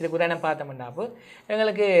உதாரணம். இதுக்கு உதாரணம் பார்த்தோம்னா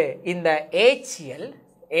எங்களுக்கு இந்த HCl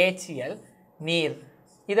நீர்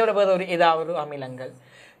இதோட ஒரு ஏதாவது அமிலங்கள்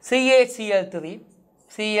CHCl3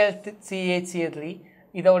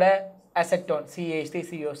 இதோட அசெட்டோன்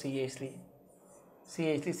CH3COCH3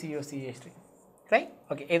 ரைட்.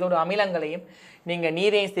 ஓகே, இதோட அமிலங்களையும் நீங்கள்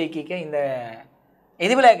நீரையும் சேர்க்க இந்த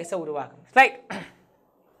எதிர்விலக கரிசல் உருவாகும். ரைட்,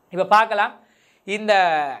 இப்போ பார்க்கலாம். இந்த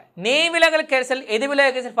நேர்விலகல் கரிசல் எதிர்விலக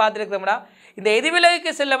கரிசல் பார்த்துருக்கிறோம்னா இந்த எதிர்விலக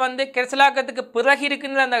கரிசலில் வந்து கரிசலாக்கத்துக்கு பிறகு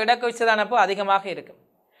இருக்கின்ற அந்த இடக்கவச்சி தானப்போ அதிகமாக இருக்கும்.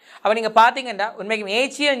 அப்போ நீங்கள் பார்த்தீங்கன்னா உண்மைக்கு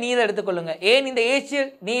HCl நீர் எடுத்துக்கொள்ளுங்க. ஏன் இந்த HCl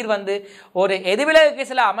நீர் வந்து ஒரு எதிர்விலக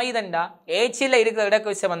கரிசல அமைதண்டா HCl இருக்கிற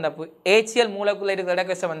இடக்கவச்சி வந்தப்போ HCl மூலக்குள்ள இருக்கிற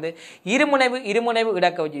இடக்கவச்சி வந்து இருமுனைவு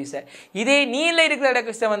இடக்கவச்சி. இதே நீரில் இருக்கிற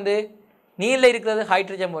இடக்கவச்சி வந்து நீரில் இருக்கிறது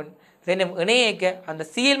ஹைட்ரஜன் ஒன் ரெண்டும் இணையக்க அந்த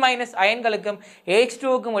Cl- அயன்களுக்கும்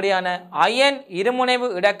H2க்கும் இடையான அயன் இருமுனைவு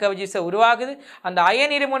இடக்கவச்சி உருவாகுது. அந்த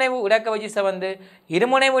அயன் இருமுனைவு இடக்கவச்சி வந்து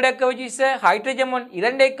இருமுனைவு இடக்கவச்சி ஹைட்ரஜன் ஒன்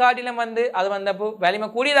இரண்டை காட்டிலும் வந்து அது வந்தப்போ வலிமை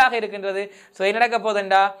கூடியதாக இருக்கின்றது. ஸோ என்ன நடக்க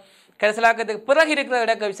போதுண்டா கரிசலாக்கத்துக்கு பிறகு இருக்கிற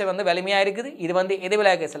இடக்கவச்சி வந்து வலிமையாக இருக்குது. இது வந்து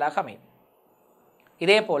எதிர்விலக கரிசலாக அமையும்.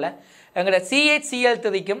 இதே போல் எங்களோட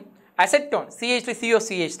CHCl3க்கும் அசெட்டோன்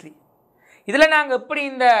CH3COCH3 இதில் நாங்கள் எப்படி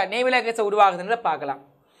இந்த நேர்விலக கரிசல் உருவாகுதுன்றதை பார்க்கலாம்.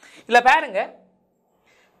 இதில் பாருங்க,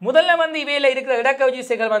 முதல்ல வந்து இவையில் இருக்கிற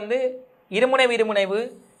இடக்கவச்சிகள் வந்து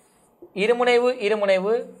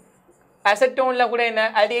இருமுனைவு அசெட்டோனில் கூட என்ன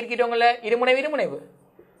அது இருக்கிறவங்கள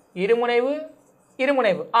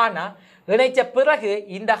இருமுனைவு ஆனால் இணைச்ச பிறகு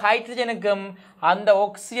இந்த ஹைட்ரஜனுக்கும் அந்த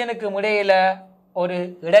ஆக்சிஜனுக்கும் இடையில் ஒரு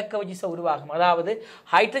இடக்கவிசை உருவாகும். அதாவது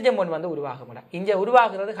ஹைட்ரஜன் பாண்ட் வந்து உருவாகும். இங்கே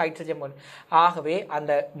உருவாகிறது ஹைட்ரஜன் பாண்ட். ஆகவே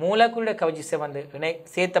அந்த மூலக்கூறு கவிசை வந்து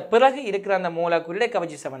சேர்த்த பிறகு இருக்கிற அந்த மூலக்கூறு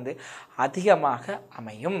கவிசை வந்து அதிகமாக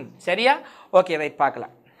அமையும். சரியா? ஓகே, ரைட்,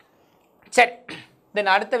 பார்க்கலாம். சரி,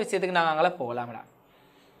 தென் அடுத்த விஷயத்துக்கு நாங்கள் அங்கே போகலாம்டா.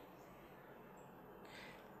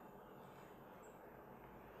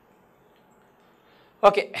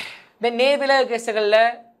 ஓகே, இந்த நேர்விலக கேசுகளில்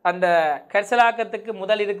அந்த கரிசலாக்கத்துக்கு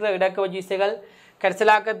முதல் இருக்கிற இடக்கவிசைகள்,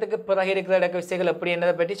 கரிசலாக்கத்துக்கு பிறகு இருக்கிற இடக்கவிசைகள் எப்படி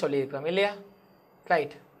என்றதை பற்றி சொல்லியிருக்கிறோம் இல்லையா?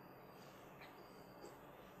 ரைட்,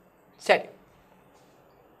 சரி,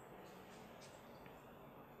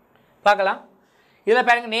 பார்க்கலாம். இதில்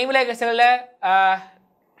பாருங்க, நேர்விலக கேசுகளில்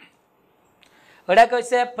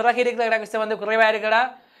இடக்கவிசை பிறகு இருக்கிற இடக்கவிசை வந்து குறைவாக இருக்கடா.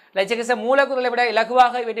 லட்சகிச மூலக்கூறுகளை விட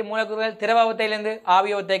இலகுவாக இவற்றை மூலக்கூறுகள் திரவத்தையிலிருந்து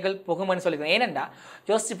ஆவியோத்தைகள் புகுமன்னு சொல்லிக்கிறோம். ஏனென்றா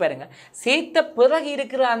யோசிச்சு பாருங்க, சேர்த்த பிறகு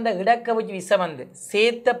இருக்கிற அந்த இடக்கவிச்சு விசை வந்து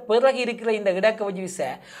சேர்த்த பிறகு இருக்கிற இந்த இடக்கவிச்சு விசை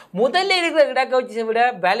முதல்ல இருக்கிற இடக்கவிச்சை விட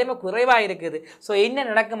வலிமை குறைவாக இருக்குது. ஸோ என்ன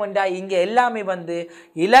நடக்கும்ன்றா இங்கே எல்லாமே வந்து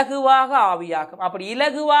இலகுவாக ஆவியாகும். அப்படி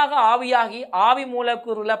இலகுவாக ஆவியாகி ஆவி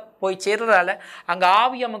மூலக்கூறுல போய் சேர்றதால அங்கே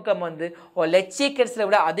ஆவி அமுக்கம் வந்து ஒரு லட்சியக்கரிசலை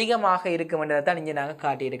விட அதிகமாக இருக்கும்ன்றதை தான் இங்கே நாங்கள்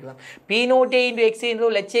காட்டியிருக்கிறோம். P0A × X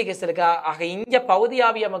என்ற லட்சிய கேசலுக்கு ஆக இங்க பகுதி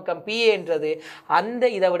ஆவி அமுக்கம் PA என்றது அந்த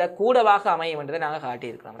இதை விட கூடவாக அமையும் என்றதை நாங்கள்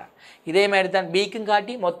காட்டியிருக்கிறோம். இதே மாதிரி தான் பிக்கும்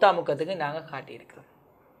காட்டி மொத்த அமுக்கத்துக்கு நாங்கள் காட்டியிருக்கிறோம்.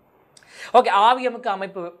 ஓகே, ஆவி அமுக்க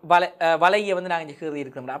அமைப்பு வலையை வந்து நாங்கள் கீறி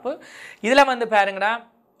இருக்கிறோம். அப்போ இதில் வந்து பாருங்கடா,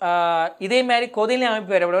 இதே மாதிரி கொதிநிலை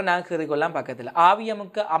அமைப்பு வரைவிட நாங்கள் கீறிக்கொள்ளலாம். பக்கத்தில் ஆவி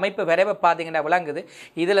அமுக்க அமைப்பு வரைவை பார்த்தீங்கன்னா விளங்குது.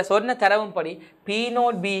 இதில் சொன்ன தரவும் படி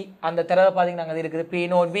P0B அந்த தரவை பார்த்தீங்கன்னா அது இருக்குது.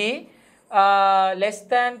 P0B லெஸ்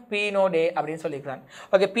தேன் P0A அப்படின்னு சொல்லியிருக்கிறாங்க.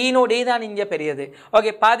 ஓகே, P0A தான் இங்கே பெரியது.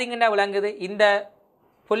 ஓகே, பார்த்தீங்கன்னா விளங்குது. இந்த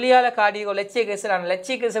புள்ளியால காட்டிய லட்சிய கேசல் அந்த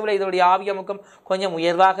லட்சிய கேசை விட இதோடைய ஆவி அமுக்கம் கொஞ்சம்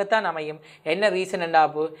உயர்வாகத்தான் அமையும். என்ன ரீசன்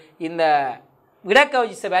என்றாப்பு இந்த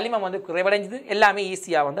இடக்கவிசை வலிமை வந்து குறைவடைஞ்சது. எல்லாமே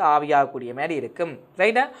ஈஸியாக வந்து ஆவியாகக்கூடிய மாதிரி இருக்கும்.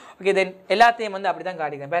 ரைட்டா? ஓகே, தென் எல்லாத்தையும் வந்து அப்படி தான்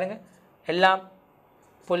காட்டிக்கிறேன். பாருங்க, எல்லாம்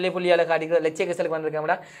புள்ளியால் காட்டிக்கிற லட்சிய கேசலுக்கு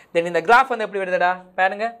வந்திருக்கோம்டா. தென் இந்த கிராஃப் வந்து எப்படி வருதுடா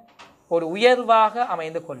பாருங்க, ஒரு உயர்வாக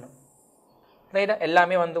அமைந்து கொள்ளும். ரைட்டா?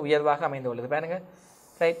 எல்லாமே வந்து உயர்வாக அமைந்து கொள்ளுது. பாருங்க,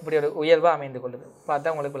 ரைட், இப்படி ஒரு உயர்வாக அமைந்து கொள்ளுது.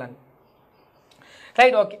 பார்த்தா உங்களுக்கு விளங்கு.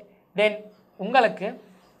 ரைட், ஓகே, தென் உங்களுக்கு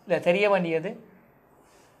இல்லை தெரிய வேண்டியது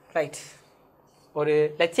ரைட், ஒரு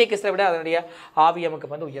லட்சிய கேசலை விட அதனுடைய ஆவி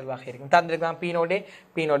அமுக்கம் வந்து உயர்வாக இருக்கும். தந்திருக்கலாம் P0A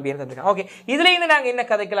P0B தந்திருக்காங்க. ஓகே, இதுலேருந்து நாங்கள் என்ன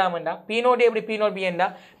கதைக்கலாம்டா, P0A எப்படி P0B என்றா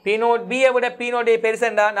P0Bயை விட P0A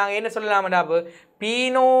பெருசுண்டா நாங்கள் என்ன சொல்லலாம்டா,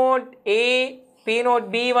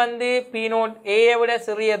 P0B வந்து P0A விட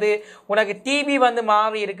சிறியது. உனக்கு TB வந்து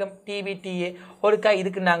மாறி இருக்கும், TBTA ஒருக்கா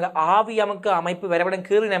இதுக்கு நாங்கள் ஆவி அமுக்க அமைப்பு வரைபடம்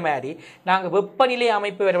கீறின மாதிரி நாங்கள் வெப்பநிலை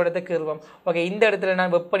அமைப்பு வரைபடத்தை கீறுவோம். ஓகே, இந்த இடத்துல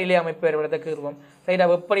நான் வெப்பநிலை அமைப்பு வரைபடத்தை கீறுவோம். ரைட்டா?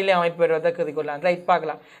 வெப்பநிலை அமைப்பு வரைபடத்தை கீறிக்கொள்ளலாம். ரைட்,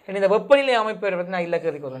 பார்க்கலாம். இந்த வெப்பநிலை அமைப்பு வரைபடத்தை நான் இல்லை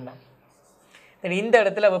கீறிக்கொள்ளலாம். இந்த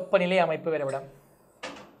இடத்துல வெப்பநிலை அமைப்பு வரைபடம்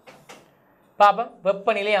பாப்போம்.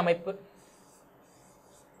 வெப்பநிலை அமைப்பு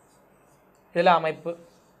இதில் அமைப்பு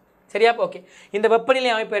சரியா? ஓகே, இந்த வெப்பநிலை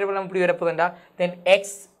அமைப்பு வரைபடம் இப்படி வரப்போகுதுண்டா. தென்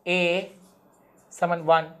XA =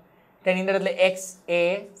 1. தென் இந்த இடத்துல XA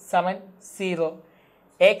 = 0,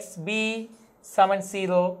 XB =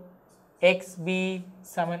 0, XB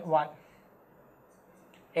 = 1,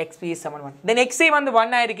 XB = 1. தென் XA வந்து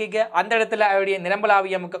 1 ஆயிருக்கீங்க. அந்த இடத்துல அவருடைய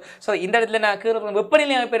நிரம்பலாவி அமுக்கம். ஸோ இந்த இடத்துல நான் கீழே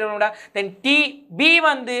வெப்பநிலை அமைப்பு வரைபடம்டா. தென் TB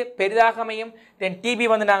வந்து பெரிதாக அமையும். தென்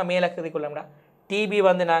TB வந்து நாங்கள் மேலே கீறிக்கொள்ளணும்டா. TB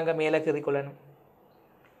வந்து நாங்கள் மேலே கீறிக்கொள்ளணும்.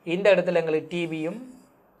 இந்த இடத்துல எங்களுக்கு TBயும்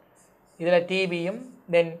இதில் TBயும்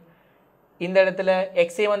தென் இந்த இடத்துல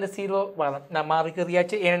XA வந்து 0 நான் மாறி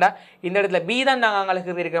கீறியாச்சு. ஏன்னா இந்த இடத்துல B தான் நாங்கள் அங்கே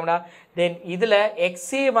கீறி இருக்கோம்டா. தென் இதில்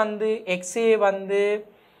XA வந்து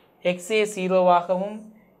XA 0ஆகவும்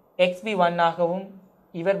XB 1ஆகவும்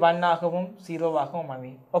இவர் 1ஆகவும் 0ஆகவும்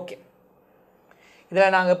அமையும். ஓகே,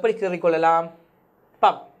 இதில் நாங்கள் எப்படி கீறிக்கொள்ளலாம்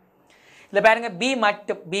பாப். இல்லை பாருங்க, B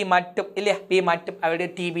மட்டும் இல்லையா, B மட்டும் அவருடைய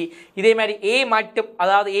TB. இதே மாதிரி A மட்டும்,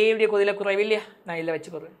 அதாவது ஏடைய கொதில குறைவு இல்லையா, நான் இல்லை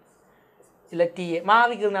வச்சுக்கிறேன். இல்லை TA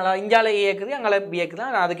மாறிக்கிறதுனால இங்கால A இருக்குது அங்கால B இருக்குது.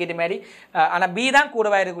 நான் அதுக்கேற்ற மாதிரி ஆனால் B தான்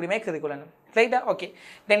கூடவாக இருக்கக்கூடிய மாதிரி கருதிக்கொள்ளணும். ரைட்டா? ஓகே,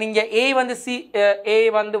 தென் இங்கே A வந்து A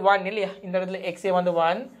வந்து 1 இல்லையா, இந்த இடத்துல XA வந்து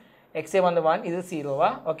 1 இது 0வா?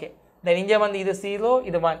 ஓகே, தென் இங்கே வந்து இது 0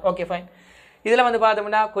 இது 1. Okay, fine. இதில் வந்து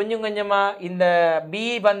பார்த்தோம்னா கொஞ்சம் கொஞ்சமாக இந்த B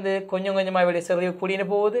வந்து கொஞ்சம் கொஞ்சமாக இப்படி சிறிய கூட்டின்னு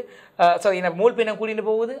போகுது. சாரி, இந்த மூல் பின்னம் கூட்டின்னு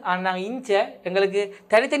போகுது. ஆனால் நாங்கள் இன்ச்சை எங்களுக்கு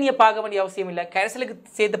தனித்தனியாக பார்க்க வேண்டிய அவசியம் இல்லை, கரைசலுக்கு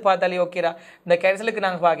சேர்த்து பார்த்தாலே ஓகேடா. இந்த கரைசலுக்கு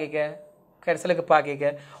நாங்கள்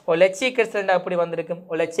பார்க்க ஒரு லட்சிய கரைசலண்டா அப்படி வந்திருக்கும்.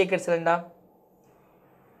 ஒரு லட்சிய கரைசலண்டா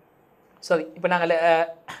சாரி, இப்போ நாங்கள்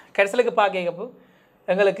கரைசலுக்கு பார்க்கப்போ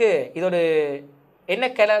எங்களுக்கு இது ஒரு என்ன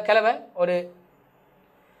கிளவை, ஒரு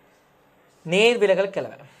நேர்விலகல்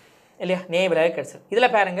கிளவை. இல்லையா நேர் விலகல் கரைசல்.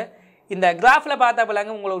 இதில் பாருங்க இந்த கிராஃபில் பார்த்தா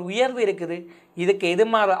போலாங்க உங்களுக்கு ஒரு உயர்வு இருக்குது. இதுக்கு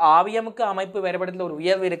எதிர்மாறு ஆவியமுக்கு அமைப்பு வேறுபடத்தில் ஒரு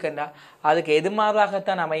உயர்வு இருக்குன்னா அதுக்கு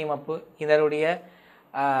எதிர்மாறாகத்தான் அமையும் அப்போ இதனுடைய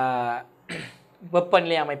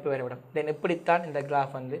வெப்பநிலை அமைப்பு வேறுபடும். தென் இப்படித்தான் இந்த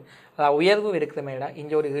கிராஃப் வந்து உயர்வு இருக்கிற மேடா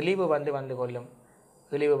இங்கே ஒரு இழிவு வந்து கொள்ளும்,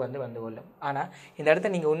 இழிவு வந்து கொள்ளும். ஆனால் இந்த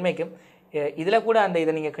இடத்த நீங்கள் உண்மைக்கும் இதில் கூட அந்த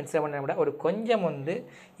இதை நீங்கள் கன்சிடர் பண்ண விட ஒரு கொஞ்சம் வந்து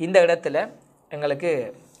இந்த இடத்துல எங்களுக்கு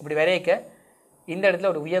இப்படி வரைக்க இந்த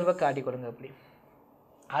இடத்துல ஒரு உயர்வை காட்டி கொடுங்க அப்படி.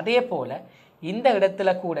 அதே போல் இந்த இடத்துல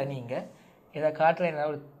கூட நீங்கள் இதை காட்டுற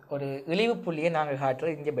ஒரு இழிவு புள்ளியை நாங்கள்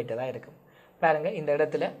காட்டுறது இங்கே பெட்டராக இருக்கும். பாருங்கள் இந்த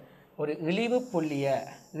இடத்துல ஒரு இழிவு புள்ளியை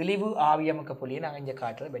இழிவு ஆவியமுக்க புள்ளியை நாங்கள் இங்கே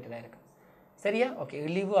காட்டுறது பெட்டராக இருக்கும். சரியா? ஓகே,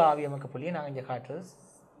 இழிவு ஆவியமுக்க புள்ளியை நாங்கள் இங்கே காட்டுறது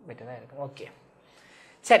பெட்டராக இருக்கும். ஓகே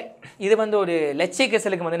சரி, இது வந்து ஒரு லட்சிய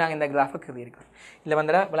கெசலுக்கு வந்து நாங்கள் இந்த கிராஃபுக்கு எழுதியிருக்கோம். இதில்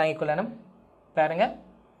வந்துடா விளங்கிக் கொள்ளணும். பாருங்கள்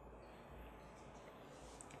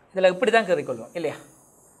இதில் இப்படி தான் கருதிக்கொள்வோம் இல்லையா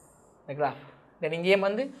இந்த கிராஃப். தென் இங்கேயும்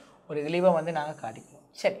வந்து ஒரு இழிவை வந்து நாங்கள் காட்டிக்குவோம்.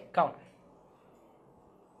 சரி கவனம்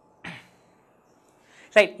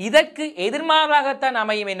ரைட். இதற்கு எதிர்மாறாகத்தான்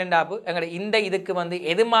அமையும் என்னென்றாப்பு எங்களுடைய இந்த இதுக்கு வந்து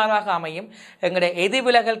எதிர்மாறாக அமையும் எங்களுடைய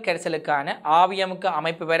எதிர்விலகல் கரைசலுக்கான ஆவியமுக்கு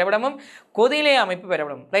அமைப்பு பெறவிடமும் கொதிநிலை அமைப்பு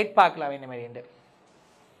பெறவிடமும். ரைட், பார்க்கலாம் என்ன மாதிரி என்று.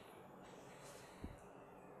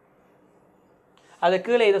 அது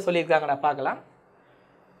கீழே இதை சொல்லியிருக்காங்கடா பார்க்கலாம்.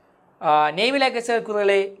 நெய்விலக கரைசல்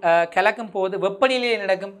குறைகளை கலக்கும் போது வெப்பநிலையில்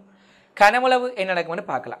நடக்கும் கனவுளவு என்ன நடக்கும்னு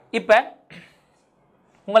பார்க்கலாம். இப்போ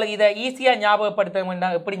உங்களுக்கு இதை ஈஸியாக ஞாபகப்படுத்த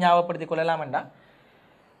வேண்டாம். எப்படி ஞாபகப்படுத்தி கொள்ளலாம் வேண்டாம்.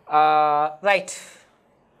 ரைட்,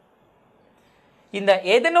 இந்த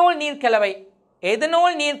எதனோல்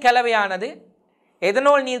நீர்க்கலவையானது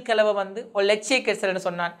எதனோல் நீர்க்கலவை வந்து ஒரு லட்சிய கரைசல்னு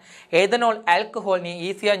சொன்னான். எதனோல் ஆல்கஹால் நீ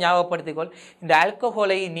ஈஸியாக ஞாபகப்படுத்திக்கொள். இந்த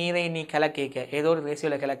ஆல்கஹாலை நீரை நீ கலக்க ஏதோ ஒரு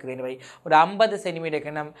ரேசியோவில் கலக்குதுன்னு வை. ஒரு 50 சென்டிமீட்டர்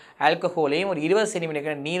கிணம் ஆல்கஹாலையும் ஒரு 20 சென்டிமீட்டர்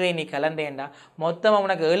கிணம் நீரை நீ கலந்தேன்னா மொத்தம்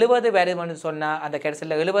உனக்கு 70 வருதுன்னு சொன்னால் அந்த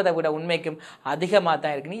கரைசலில் 70 விட உண்மைக்கும் அதிகமாக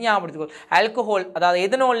தான் இருக்குது. நீ ஞாபகப்படுத்திக்கொள். ஆல்கஹால் அதாவது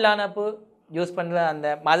எதனோல்லானப்போ யூஸ் பண்ணுற அந்த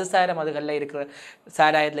மதுசார மதுகளில் இருக்கிற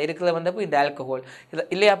சாராயத்தில் இருக்கிறத வந்தப்போ இந்த ஆல்கஹால்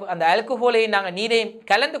இல்லையா. அந்த ஆல்கஹாலை நாங்கள் நீரையும்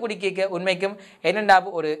கலந்து குடிக்க உண்மைக்கும் என்னென்னா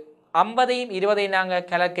ஒரு 50ஐயும் 20ஐயும் நாங்கள்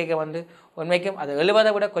கலக்க வந்து உண்மைக்கும் அது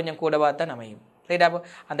 70 விட கொஞ்சம் கூடவாக தான் அமையும். ரைட்டா?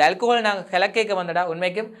 அந்த ஆல்கஹாலை நாங்கள் கலக்க வந்தடா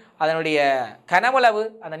உண்மைக்கும் அதனுடைய கனவளவு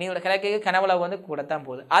அந்த நீரோட கலக்க கனவளவு வந்து கூடத்தான்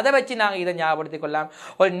போகுது. அதை வச்சு நாங்கள் இதை ஞாபகப்படுத்திக் கொள்ளலாம்.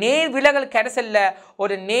 ஒரு நேர் விலகல்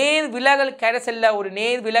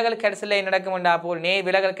கரைசல்ல என்ன நடக்கும்டா அப்போ ஒரு நேர்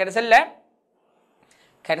விலகல் கரைசல்ல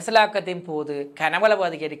கரைசலாக்கத்தின் போது கனவளவு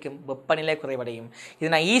அதிகரிக்கும், வெப்பநிலை குறைவடையும்.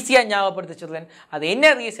 இது நான் ஈஸியாக ஞாபகப்படுத்த சொல்கிறேன். அது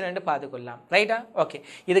என்ன ரீசன் என்று பார்த்துக்கொள்ளலாம். ரைட்டா? ஓகே,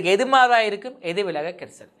 இதுக்கு எதிர்மாறாக இருக்கும் எதிர்விலக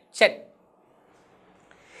கரைசல். சரி,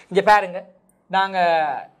 இங்கே பாருங்க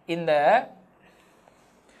நாங்கள் இந்த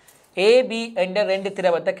ஏபி என்ற 2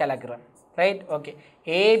 திரவத்தை கலக்கிறோம். ரைட், ஓகே,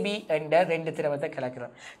 ஏபி என்ற 2 திரவத்தை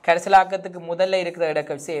கலக்கிறோம். கரைசலாக்கத்துக்கு முதல்ல இருக்கிற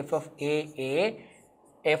இடக்கவிசை FFAA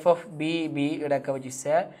FFBB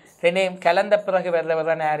இடக்கவிசை. ரெண்டையும் கலந்த பிறகு வரவர்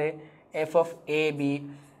தான் யாரு? FFAB.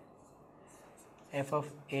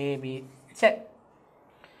 சரி,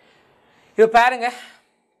 இப்போ பாருங்க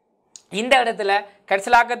இந்த இடத்துல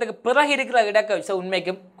கரைசலாக்கத்துக்கு பிறகு இருக்கிற இடக்கவிசை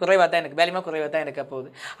உண்மைக்கும் குறைவாக தான் எனக்கு வேலையுமா குறைவாக தான் இருக்க போகுது.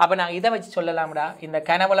 அப்போ நாங்கள் இதை வச்சு சொல்லலாம்டா இந்த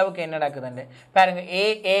கனவளவுக்கு என்ன நடக்குதுன்னு பாருங்க.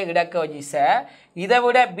 AA இடக்கவிசை இதை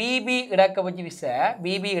விட பிபி இடக்கவிசை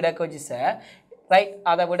ரைட்,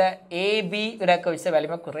 அதை விட ஏபி இடக்கவிசை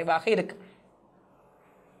வேலையுமா குறைவாக இருக்கு.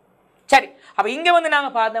 சரி, அப்போ இங்கே வந்து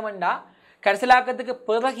நாங்கள் பார்த்தோம்னா கரைசலாக்கத்துக்கு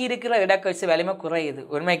பிறகு இருக்கிற இடக்கவிசை வேலையுமா குறையுது.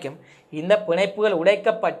 உண்மைக்கும் இந்த பிணைப்புகள்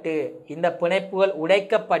உடைக்கப்பட்டு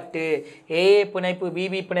ஏ பிணைப்பு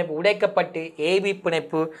பிபி பிணைப்பு உடைக்கப்பட்டு ஏபி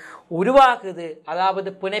பிணைப்பு உருவாகுது.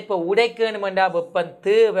 அதாவது பிணைப்பை உடைக்கணுமெண்டா வெப்பம்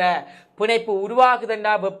தேவை. பிணைப்பு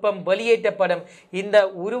உருவாகுதுண்டா வெப்பம் வெளியேற்றப்படும். இந்த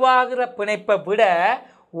உருவாகிற பிணைப்பை விட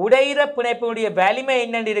உடையிற பிணைப்பினுடைய வலிமை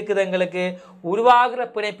என்னென்னு இருக்குது எங்களுக்கு. உருவாகிற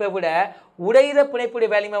பிணைப்பை விட உடையிற பிணைப்புடைய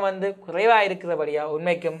வலிமை வந்து குறைவாக இருக்கிறபடியா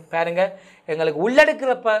உண்மைக்கும் பாருங்க எங்களுக்கு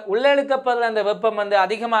உள்ளெடுக்கப்படுற அந்த வெப்பம் வந்து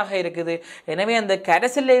அதிகமாக இருக்குது. எனவே அந்த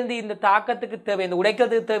கரைசலிருந்து இந்த தாக்கத்துக்கு தேவை, இந்த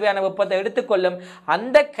உடைக்கிறதுக்கு தேவையான வெப்பத்தை எடுத்துக்கொள்ளும்.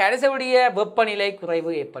 அந்த கரைசலுடைய வெப்பநிலை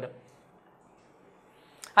குறைவு ஏற்படும்.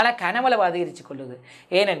 ஆனால் கனவளவு அதிகரித்து கொள்ளுது.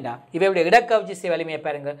 ஏனெண்டா இவையுடைய இடக்கவிசை வலிமையை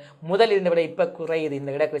பாருங்க, முதல் இருந்த விட இப்போ குறையுது.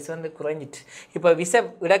 இந்த இடக்கவிசை வந்து குறைஞ்சிட்டு இப்போ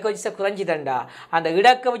இடக்கவிசை குறைஞ்சிட்டா அந்த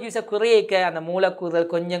இடக்கவிசை குறையிக்க அந்த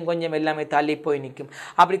மூலக்கூறுகள் கொஞ்சம் எல்லாமே தள்ளி போய் நிற்கும்.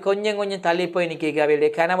 அப்படி கொஞ்சம் தள்ளி போய் நிற்க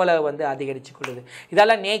அவையுடைய கனவளவு வந்து அதிகரித்து கொள்ளுது.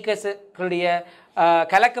 இதெல்லாம் நேக்கசுடைய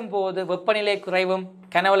கலக்கும் போது வெப்பநிலை குறைவும்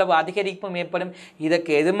கனவளவு அதிகரிப்பும் ஏற்படும்.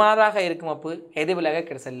 இதற்கு எதிர்மாறாக இருக்கும் அப்போ எதிர்விலக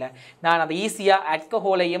கரைசல்ல நான் அதை ஈஸியாக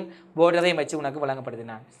ஆல்கஹாலையும் போர்டரையும் வச்சு உனக்கு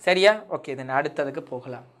வழங்கப்படுத்தினான். சரியா? ஓகே, இதன் அடுத்ததுக்கு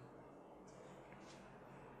போகலாம்.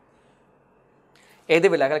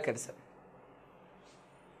 எதிர்விலகல் கரைசல்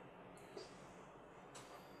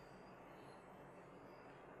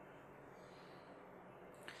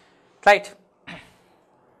ரைட்.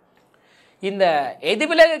 இந்த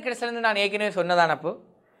எதிர்விலகு கரைசல் நான் ஏற்கனவே சொன்னதான அப்போ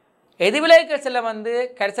எதிர்விலகு கரைசலில் வந்து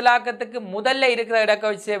கரைசலாக்கத்துக்கு முதல்ல இருக்கிற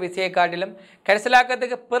இடக்கவிச்ச விசையை காட்டிலும்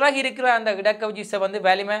கரைசலாக்கத்துக்கு பிறகு இருக்கிற அந்த இடக்கவிச்சை வந்து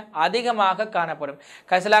வலிமை அதிகமாக காணப்படும்.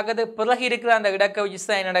 கரைசலாக்கத்துக்கு பிறகு இருக்கிற அந்த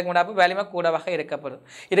இடக்கவிச்சை என்ன நடக்க முடியாது, வலிமை கூடவாக இருக்க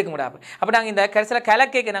முடியாது. அப்போ நாங்கள் இந்த கரைசலை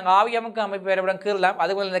கலக்கைக்கு நாங்கள் ஆவியமுக்கு அமைப்பு வேறுபடம் கீறலாம்.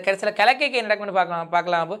 அதுபோல் இந்த கரைசலை கலக்கைக்கு என்ன நடக்கும்னு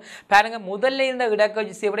பார்க்கலாம். பாருங்க, முதல்ல இருந்த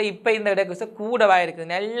இடக்கவிச்சையை விட இப்போ இந்த இடக்கவிச்சை கூடவாக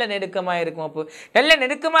இருக்குது, நல்ல நெருக்கமாக இருக்கும். அப்போ நல்ல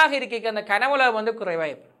நெருக்கமாக இருக்க அந்த கனவுளவு வந்து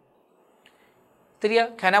குறைவாக இருக்கும். சரியா,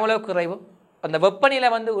 கனவுளவு குறைவு அந்த வெப்பநிலை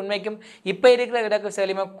வந்து உண்மைக்கும் இப்போ இருக்கிற இடக்கவிச்சை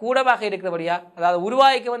வலிமை கூடவாக இருக்கிறபடியா, அதாவது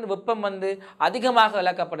உருவாய்க்கு வந்து வெப்பம் வந்து அதிகமாக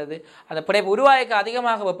இழக்கப்படுது. அந்த பிணைப்பு உருவாய்க்கு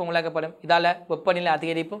அதிகமாக வெப்பம் இழக்கப்படும். இதால் வெப்பநிலை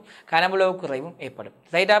அதிகரிப்பும் கனவுளவு குறைவும் ஏற்படும்.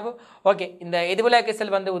 ரைட்டாப்போ ஓகே. இந்த எதிர்விலகு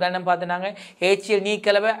கரைசல் வந்து உதாரணம் பார்த்துனாங்க HCl நீர்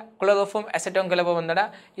கலவை குளோரோஃபார்ம் அசெட்டோன் கலவை வந்தடா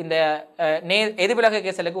இந்த எதிர்விலகு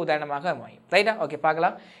கரைசலுக்கு உதாரணமாக அமையும். ரைட்டா, ஓகே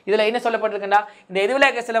பார்க்கலாம். இதில் என்ன சொல்லப்பட்டிருக்குண்டா, இந்த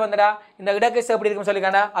எதிர்விலகு கரைசல் வந்தடா இந்த இடக்கவிச்சை எப்படி இருக்குன்னு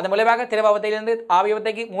சொல்லியிருக்காண்டா, அது மூலமாக திரவத்திலிருந்து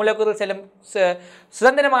ஆவியவத்தைக்கு மூலக்கூறு செல்லும்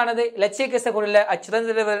சுதந்திரமானது லட்சிய கரைச பொருள்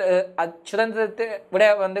அச்சுதந்திரத்தை விட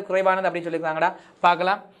வந்து குறைவானது அப்படின்னு சொல்லியிருக்காங்கடா.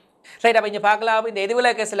 பார்க்கலாம். ரைட். அப்போ இங்கே பார்க்கலாம். இந்த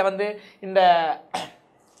எதிர்விலகு கரைசலில் வந்து இந்த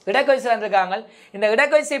இடக்கவிச்சை வந்திருக்காங்க. இந்த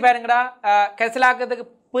இடக்கவிச்சை பாருங்கடா, கரைசலாக்கத்துக்கு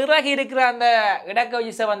பிறகு இருக்கிற அந்த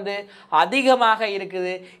இடக்கவிச்சை வந்து அதிகமாக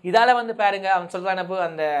இருக்குது. இதால் வந்து பாருங்க அவன் சொல்கிறானப்போ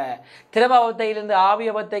அந்த திரவத்தையிலிருந்து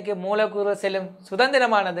ஆவியவத்தைக்கு மூலக்கூறு செல்லும்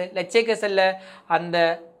சுதந்திரமானது லட்சிய கரைசலில் அந்த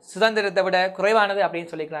சுதந்திரத்தை விட குறைவானது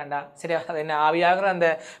அப்படின்னு சொல்லிக்கிறான்டா. சரியா, அது என்ன ஆவியாகிற அந்த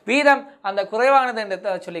வீதம் அந்த குறைவானது என்று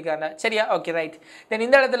சொல்லிக்கிறாண்டா. சரியா, ஓகே ரைட். தென்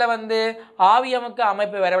இந்த இடத்துல வந்து ஆவியமுக்கு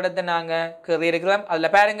அமைப்பு வரைபடத்தை நாங்கள் இருக்கிறோம்.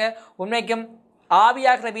 அதில் பாருங்க, உண்மைக்கும்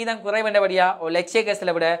ஆவியாகிற வீதம் குறைவண்டபடியா ஒரு லட்சிய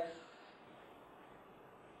கரைசலை விட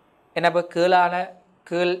என்னப்போ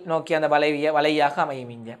கீழ் நோக்கி அந்த வலையாக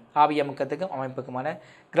அமையும். இங்கே ஆவியமுக்கத்துக்கும் அமைப்புக்குமான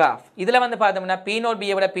கிராஃப். இதில் வந்து பார்த்தோம்னா P0B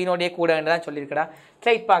விட P0A கூட என்று தான் சொல்லியிருக்கடா.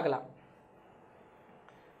 ரைட், பார்க்கலாம்.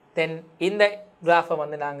 தென் இந்த கிராஃபை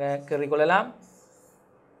வந்து நாங்கள் கீறிக்கொள்ளலாம்.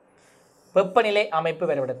 வெப்பநிலை அமைப்பு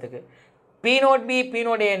வரைபடத்துக்கு P0B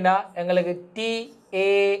P0A என்றா எங்களுக்கு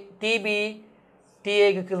TB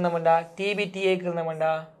TAக்கு இருந்தோம்டா, TB TAக்கு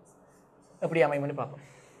இருந்தோம்டா எப்படி அமைப்புன்னு பார்ப்போம்.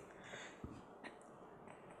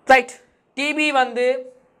 ரைட். TB வந்து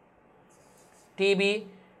TB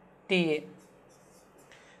TA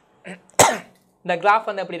இந்த கிராஃப்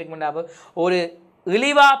வந்து எப்படி இருக்கும்டா, ஒரு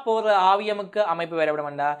இழிவாக போகிற ஆவியமுக்கு அமைப்பு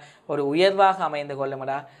வரைபடம்டா, ஒரு உயர்வாக அமைந்து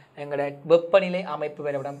கொள்ளும்டா எங்களோட வெப்பநிலை அமைப்பு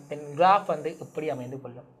வரைபடம். தென் கிராஃப் வந்து இப்படி அமைந்து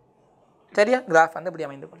கொள்ளும். சரியா, கிராஃப் வந்து இப்படி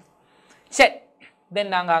அமைந்து கொள்ளும். சரி,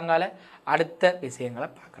 தென் நாங்கள் அங்கால அடுத்த விஷயங்களை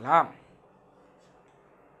பார்க்கலாம்.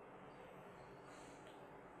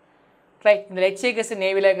 ரைட். இந்த லட்சிய கரைசல்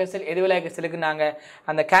நேர்விலகு கரைசல் எதிர்விலகு கரைசலுக்கு நாங்கள்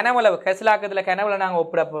அந்த கனவுளவு கரைசலாக்கத்தில் கனவுல நாங்கள்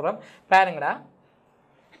ஒப்பிட போகிறோம். பாருங்கடா,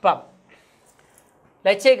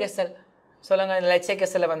 லட்சிய கரைசல் சொல்லுங்கள். இந்த லட்சிய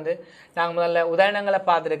கரைசலில் வந்து நாங்கள் முதல்ல உதாரணங்களை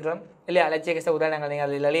பார்த்துருக்குறோம் இல்லையா. லட்சிய கரைசல் உதாரணங்கள் நீங்கள்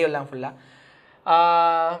அதில் எழுதியெல்லாம் ஃபுல்லாக.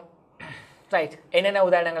 ரைட். என்னென்ன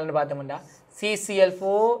உதாரணங்கள்னு பார்த்தோம்னா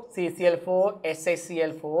CCl4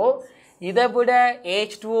 SiCl4 இதை விட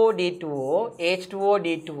H2O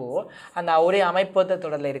அந்த ஒரே அமைப்பொத்த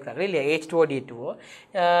தொடரில் இருக்கிறார்கள் இல்லையா. H2O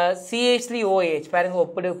CH3OH பாருங்க,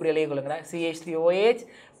 ஒப்பிடு இப்படி எழுதி கொள்ளுங்களா. CH3OH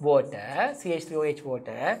water CH3OH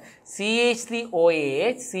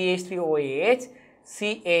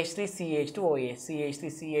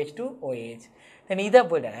CH3CH2OH தென் இதை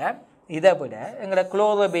விட எங்களோட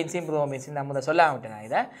குளோரோபென்சின் புரோமோபென்சின் நம்ம இதை சொல்ல விட்டேன்.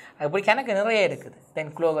 இதை அப்படி கணக்கு நிறைய இருக்குது.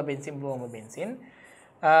 தென் குளோரோபென்சின் புரோமோபென்சின்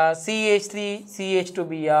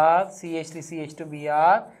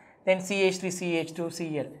CH3CH2Br தென்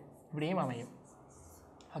CH3CH2Cl இப்படியும் அமையும்.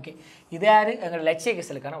 ஓகே, இது யார் எங்களோட லட்சிய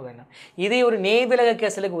கரைசலுக்கான உதாரணம். இதே ஒரு நேர்விலகு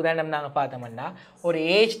கரைசலுக்கு உதாரணம் நாங்கள் பார்த்தோம்னா ஒரு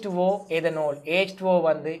H2O எதனோல். H2O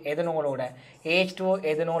வந்து எதனோலோட H2O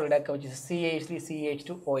எதனோல் இடக்க வச்சு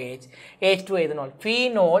CH3CH2OH H2O ethanol.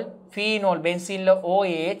 Phenol பென்சீனில்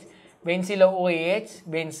OH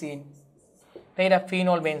benzene ரைட்டா,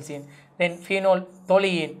 ஃபீனோல் பென்சீன். தென் ஃபீனோல்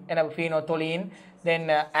தொலியின் என்ன ஃபீனோல் தொலியின். தென்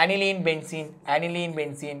அனிலீன் பென்சீன்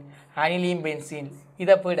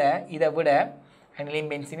இதை விட அனிலீன்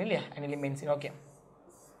பென்சின் இல்லையா, aniline benzene. Okay,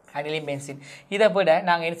 aniline benzene இதை விட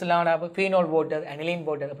நாங்கள் என்ன சொல்லலாம், ஃபீனோல் வாட்டர் அனிலீன்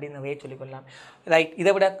வாட்டர் அப்படின்னு நிறைய சொல்லிக்கொள்ளலாம். ரைட்.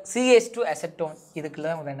 இதை விட CH2 அசெட்டோன் இதுக்குள்ள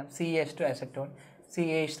தான் உதாரணம். CH2 அசெட்டோன்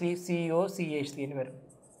CH3COCH3 வரும்.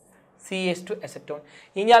 CH2 acetone.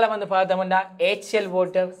 இந்தியாவில் வந்து பார்த்தோம்னா HCl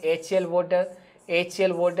வாட்டர்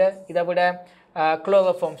இதை விட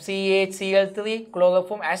chloroform CHCl3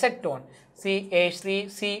 chloroform acetone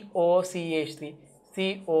CH3COCH3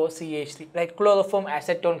 right. Chloroform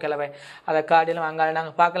acetone கலவை அதை காட்டிலும் அங்கே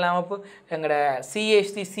நாங்கள் பார்க்கலாம். அப்போ எங்களோட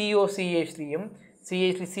CH3COCH3யும்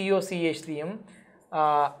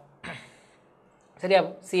சரியா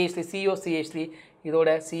CH3CO CH3 இதோட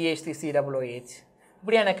CH3COOH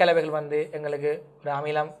இப்படியான கலவைகள் வந்து எங்களுக்கு ஒரு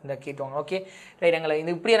அமிலம் இந்த கீட்டோன் ஓகே ரைட் எங்களுக்கு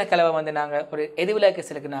இந்த இப்படியான கலவை வந்து நாங்கள் ஒரு எதிர்விளக்கு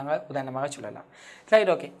செலுக்கு நாங்கள் உதாரணமாக சொல்லலாம்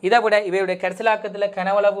ரைட் ஓகே இதை விட இவையுடைய கரிசலாக்கத்தில்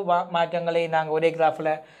கனவளவு மாற்றங்களை நாங்கள் ஒரே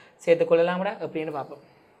கிராஃபில் சேர்த்துக்கொள்ளலாம்னா அப்படின்னு பார்ப்போம்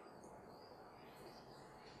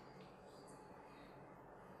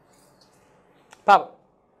பாப்போம்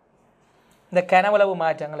இந்த கனவளவு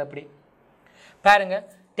மாற்றங்கள் எப்படி பாருங்க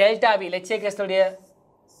டெல்டா வி லட்சிய கேஸுடைய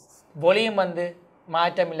வால்யூம் வந்து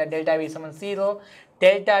மாற்றம் இல்லை டெல்டா வி சமம் 0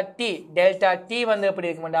 டெல்டா டி வந்து எப்படி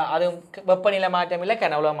இருக்குமெண்டா அது வெப்பநிலை மாற்றம் இல்லை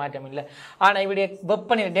கனவுளவு மாற்றம் இல்லை ஆனால் இவருடைய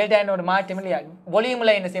வெப்பநிலை டெல்டானோட மாற்றம் இல்லையா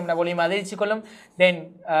வால்யூமில் என்ன செய்யணும்னா வால்யூம் அதிகரிச்சு கொள்ளும் தென்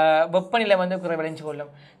வெப்பநிலை வந்து குறைவடைஞ்சு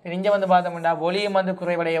கொள்ளும் இங்கே வந்து பார்த்தோம்னா வால்யூம் வந்து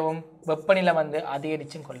குறைவடையவும் வெப்பநிலை வந்து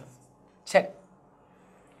அதிகரிச்சும் கொள்ளும் சரி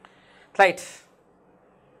ரைட்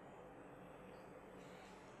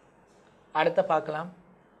அடுத்த பார்க்கலாம்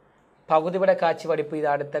பகுதிவிட காட்சி வடிப்பு இது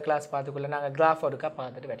அடுத்த கிளாஸ் பார்த்துக்குள்ள நாங்கள் கிராஃப் ஒருக்கா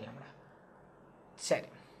பார்த்துட்டு வரலாம்டா சரி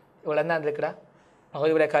இவ்வளோ தான் இருக்குடா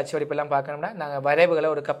பகுதிவிட காட்சி வடிப்பெல்லாம் பார்க்கணும்னா நாங்கள் வரைவுகளை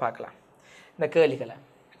ஒருக்கா பார்க்கலாம் இந்த கேள்விகளை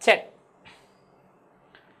சரி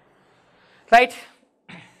ரைட்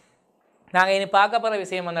நாங்கள் இனி பார்க்க போகிற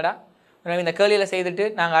விஷயம் வந்தடா இந்த கேள்வியில் செய்துட்டு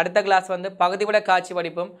நாங்கள் அடுத்த கிளாஸ் வந்து பகுதிவிட காட்சி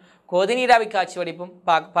வடிப்பும் கொதிநீராவி காட்சி வடிப்பும்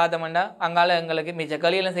பார்த்தோம்னா அங்கால எங்களுக்கு மிச்ச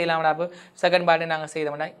கேள்வியெல்லாம் செய்யலாம்டா அப்போ செகண்ட் பார்ட்டு நாங்கள்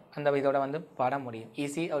செய்தோம்னா அந்த இதோட வந்து பாட முடியும்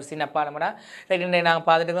ஈஸி ஒரு சின்ன பாடம்டா ரெண்டு நாங்கள்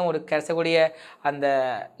பார்த்துட்டு இருக்கோம் ஒரு கரைசக்கூடிய அந்த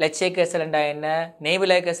லட்சிய கரைசலண்டா என்ன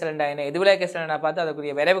நெய்விலை கரைசலண்டா என்ன எதுவிலை கரைசலண்டா பார்த்து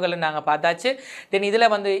அதுக்குரிய விரைவுகளை நாங்கள் பார்த்தாச்சு தென்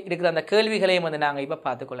இதில் வந்து இருக்கிற அந்த கேள்விகளையும் வந்து நாங்கள் இப்போ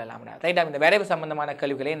பார்த்துக்கொள்ளலாம்டா ரைட்டா இந்த விரைவு சம்பந்தமான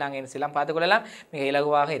கேள்விகளையும் நாங்கள் என்ன செய்யலாம் பார்த்துக்கொள்ளலாம் மிக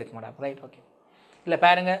இலகுவாக இருக்குமாடா ரைட் ஓகே இல்லை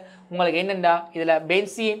பாருங்க உங்களுக்கு என்னென்னா இதில்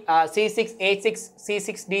பென்சீன் C6H6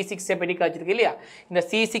 C6D6 பற்றி காய்ச்சிருக்கு இல்லையா இந்த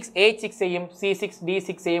C6H6ஐயும்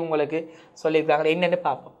C6D6ஐயும் உங்களுக்கு சொல்லியிருக்காங்க என்னென்னு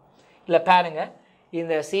பார்ப்போம் இல்லை பாருங்க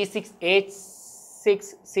இந்த C6H6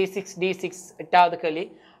 C6D6 எட்டாவது கேள்வி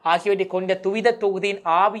ஆகியவற்றை கொண்ட துவித தொகுதியின்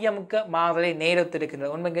ஆவியமுக்க மாறலை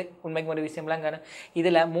நேரத்திருக்கின்றது உண்மைக்கு ஒரு விஷயம்லாம் காணும்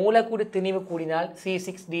இதில் மூலக்கூறு திணிவு கூடினால்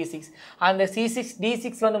C6D6 அந்த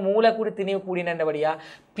C6D6 வந்து மூலக்கூறு திணிவு கூடினபடியா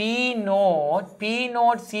P0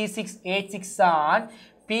 C6H6 on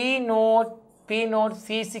P0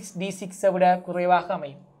 C6D6 விட குறைவாக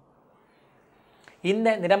அமையும்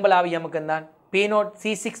இந்த நிரம்பலாவிய அமுக்கம்தான் P0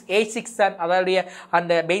 C6H6 தான் அதனுடைய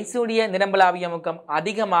அந்த பென்சீனுடைய நிரம்பலாவிய அமுக்கம்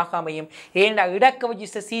அதிகமாக அமையும் ஏன்னா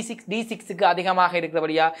இடக்கவஜிச C6D6க்கு அதிகமாக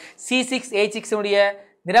இருக்கிறபடியா C6H6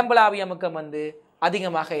 நிரம்பலாவிய அமுக்கம் வந்து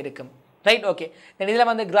அதிகமாக இருக்கும் ரைட் ஓகே இதில்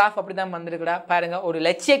வந்து கிராஃப் அப்படி தான் வந்திருக்குடா பாருங்க ஒரு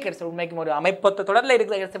லட்சிய கரிசல் உண்மைக்கும் ஒரு அமைப்பொத்த தொடரில்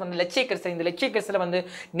இருக்கிற கரிசல் வந்து லட்சிய கரிசல் இந்த லட்சிய கரிசலை வந்து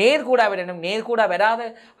நேர்கூடா விடணும் நேர்கூடா வராத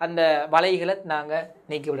அந்த வலைகளை நாங்கள்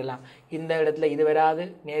நீக்கி விடலாம் இந்த இடத்துல இது வராது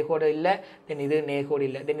நேர்கோடு இல்லை தென் இது நேர்கோடு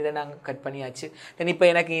இல்லை தென் இதை நாங்கள் கட் பண்ணியாச்சு தென் இப்போ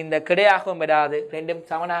எனக்கு இந்த கிடையாகவும் வராது ரெண்டும்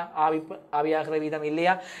சமண ஆவியாகிற வீதம்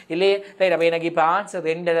இல்லையா இல்லையே ரைட் அப்போ எனக்கு இப்போ ஆன்சர்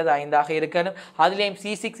 2 அல்லது 5 இருக்கணும் அதுலேயும்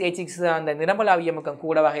C6H6 அந்த நிரம்பலாவிய முக்கம்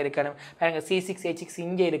கூடவாக இருக்கணும் பாருங்க C6H6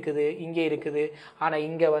 இங்கே இருக்குது ஆனால்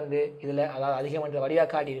இங்கே வந்து இதில் அதாவது அதிகம் என்ற வடிவாக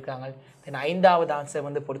காட்டியிருக்காங்க தென் 5வது ஆன்சர்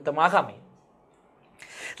வந்து பொருத்தமாக அமையும்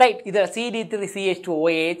ரைட் இதில்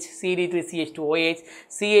CD3CH2OH CD3CH2OH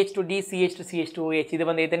CH2D CH2CH2OH இது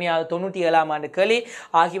வந்து எத்தனையாவது 97ஆம் ஆண்டு கேள்வி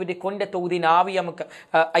ஆகியவற்றை கொண்ட தொகுதியின் ஆவியமுக்க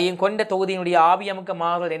கொண்ட தொகுதியினுடைய ஆவியமுக்க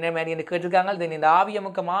மாறல் என்ன மாதிரி என்று கேட்டிருக்காங்க தென் இந்த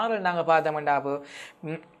ஆவியமுக்க மாறல் நாங்கள் பார்த்தோம்டாப்பு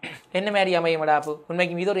என்ன மாதிரி அமையும்டாப்பு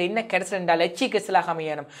உண்மைக்கு இது ஒரு என்ன கரிசல்டா லட்சிய கரிசலாக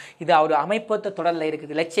அமையணும் இது ஒரு அமைப்பொத்த தொடரில்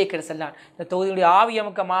இருக்குது லட்சிய கரிசல் தான் இந்த தொகுதியுடைய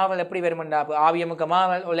ஆவியமுக்க மாறல் எப்படி வரும்டாப்பு ஆவியமுக்க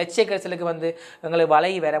மாறல் லட்சிய கரிசலுக்கு வந்து எங்களுக்கு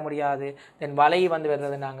வலை வர முடியாது தென் வலை வந்து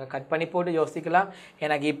வர்றது நாங்கள் கட் பண்ணி போட்டு யோசிக்கலாம்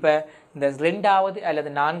எனக்கு இப்போ இந்த 2வது அல்லது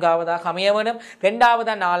 4வதாக அமைய வேணும்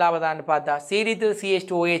 2வதா 4வதான்னு பார்த்தா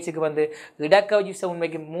CD3CH2OHக்கு வந்து இடக்கவஜிச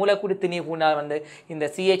உண்மைக்கு மூலக்கூறு திணிவு கூடினால் வந்து இந்த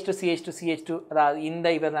CH2 அதாவது இந்த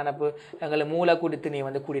இவர் நினப்பு எங்களுக்கு மூலக்கூறு திணிவு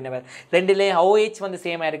வந்து கூடினவர் ரெண்டுலேயும் OH வந்து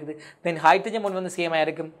சேமாக இருக்குது தென் ஹைட்ரஜன் ஒன்று வந்து சேமாக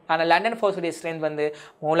இருக்கும் ஆனால் லண்டன் ஃபோர்ஸுடைய ஸ்ட்ரென்த் வந்து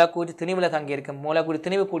மூலக்கூறு திணிவில் தங்கி இருக்கும் மூலக்கூறு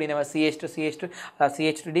திணிவு கூடினவர் CH2 அதாவது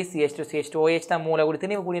CH2D CH2OH தான் மூலக்கூறு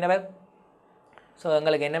திணிவு கூடினவர் ஸோ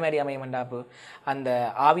எங்களுக்கு என்ன மாதிரி அமையும்டாப்பு அந்த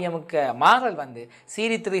ஆவியமுக்க மாறல் வந்து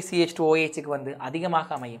CD3CH2OHக்கு வந்து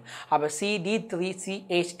அதிகமாக அமையும் அப்போ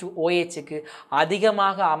CD3CH2OHக்கு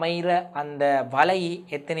அதிகமாக அமைகிற அந்த வலை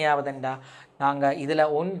எத்தனையாவதுண்டா நாங்கள்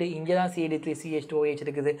இதில் ஒன்று இங்கே தான் CD3CH2OH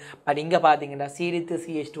இருக்குது பட் இங்கே பார்த்தீங்கன்னா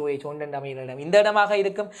CD3CH2OH ஒன்று அமைகிற இடம் இந்த இடமாக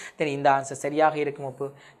இருக்கும் தென் இந்த ஆன்சர் சரியாக இருக்கும் அப்போ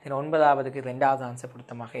தென் 9வதுக்கு 2வது ஆன்சர்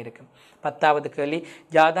பொருத்தமாக இருக்கும் 10வது கேள்வி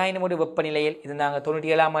ஜாதாயினமுடைய வெப்பநிலையில் இது நாங்கள்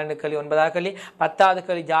 97ஆம் ஆண்டு கேள்வி 9வது கேள்வி 10வது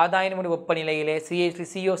கேள்வி ஜாதாயினமுடைய வெப்பநிலையிலே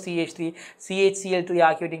CH3CO CH3 CHCl3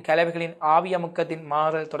 ஆகியவற்றின் கலவைகளின் ஆவியமுக்கத்தின்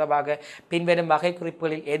மாறல் தொடர்பாக பின்வரும் வகை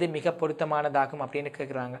குறிப்புகளில் எது மிக பொருத்தமானதாகும் அப்படின்னு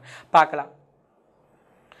கேட்குறாங்க பார்க்கலாம்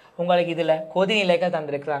உங்களுக்கு இதில் கொதிநிலைகள்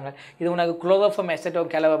தந்திருக்கிறாங்க. இது உனக்கு குளோரோஃபார்ம்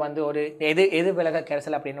அசிட்டோன் கலவை வந்து ஒரு எது விலக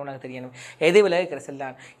கரைசல் அப்படின்னு உனக்கு தெரியணும். எது விலக கரைசல்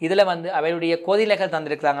தான். இதில் வந்து அவையுடைய கொதிநிலைகள்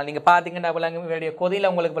தந்திருக்கிறாங்க. நீங்கள் பார்த்தீங்கன்னா விலங்கு இவருடைய கொதியில்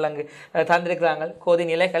உங்களுக்கு விலங்கு தந்திருக்கிறாங்க.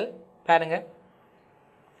 கொதிநிலைகள் பாருங்கள்,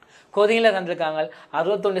 கொதிநிலை தந்திருக்காங்க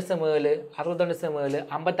 61.7 61.7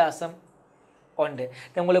 50.1.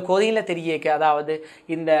 உங்களுக்கு கொதியில் தெரியக்க, அதாவது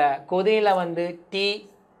இந்த கொதியில் வந்து டி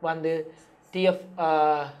வந்து டிஎஃப்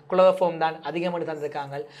குளோரோஃபார்ம் தான் அதிகமாக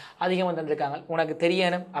தந்திருக்காங்க. உனக்கு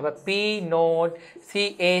தெரியணும். அப்போ பி நோட்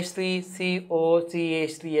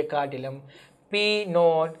CH3COCH3 காட்டிலும் பி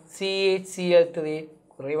நோட் CHCl3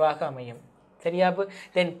 குறைவாக அமையும். சரியாப்பு.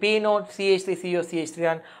 தென் பி நோட் CH3COCH3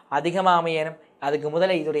 தான் அதிகமாக அமையணும். அதுக்கு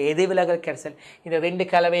முதல்ல இதோடைய எதிர்விலகல் கரைசல், இந்த ரெண்டு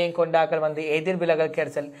கலவையும் கொண்டாக்கள் வந்து எதிர்விலகல்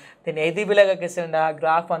கரைசல். தென் எதிர்விலகல் கரைசல்னா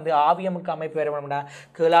கிராஃப் வந்து ஆவியமுக்கு அமைப்பு வரணும்னா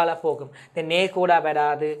கீழால போகும். தென் நேர்கூடா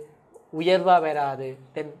வராது, உயர்வாக வராது.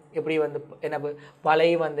 தென் எப்படி வந்து என்ன வலை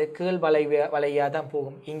வந்து கீழ் வலையாக தான்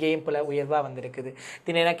போகும். இங்கேயும் பல உயர்வாக வந்திருக்குது.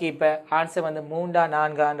 தென் எனக்கு இப்போ ஆன்சர் வந்து 3ஆ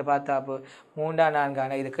 4ஆன்னு பார்த்தாப்போ 3ஆ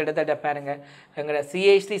 4ஆன இது கிட்டத்தட்ட பாருங்கள். எங்களோட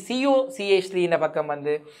CH3COCH3 இந்த பக்கம்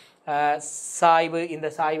வந்து சாய்வு, இந்த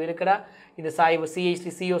சாய்வு இருக்குடா, இந்த சாய்வு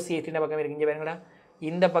CH3COCH3 இந்த பக்கம் இருக்குது. இங்கே வேணுங்கடா,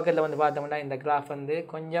 இந்த பக்கத்தில் வந்து பார்த்தோம்னா இந்த கிராஃப் வந்து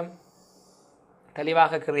கொஞ்சம்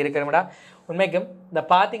தெளிவாக இருக்கிறோம்டா. உண்மைக்கும் இந்த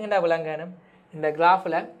பார்த்தீங்கன்னா விளங்கணும். இந்த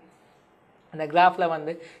கிராஃபில்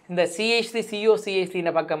வந்து இந்த CH3COCH3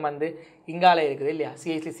 இந்த பக்கம் வந்து இங்கால இருக்குது இல்லையா,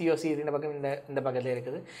 CH3COCH3 இந்த பக்கம் இந்த பக்கத்தில்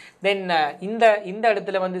இருக்குது. தென் இந்த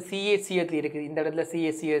இடத்துல வந்து CHCl3 இருக்குது, இந்த இடத்துல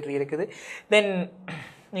CHCl3 இருக்குது. தென்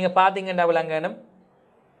நீங்கள் பார்த்தீங்கன்னா விளங்கணும்,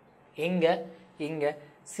 இங்கே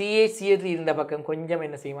CHCl3 இந்த பக்கம் கொஞ்சம்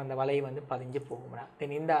என்ன செய்யும், அந்த வலையை வந்து பதிஞ்சு போகும்னா.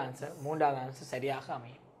 தென் இந்த ஆன்சர் 3ஆவது ஆன்சர் சரியாக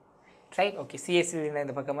அமையும். Right, okay. CHCl3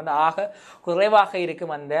 இந்த பக்கம் வந்து ஆக குறைவாக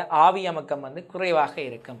இருக்கும், அந்த ஆவி அமுக்கம் வந்து குறைவாக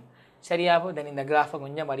இருக்கும். சரியாகும். தென் இந்த கிராஃபை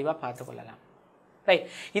கொஞ்சம் வடிவாக பார்த்துக்கொள்ளலாம். ரைட்,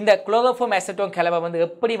 இந்த குளோரோஃபார்ம் அசிட்டோன் கலவை வந்து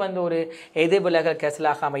எப்படி வந்து ஒரு எதிர்விலகல்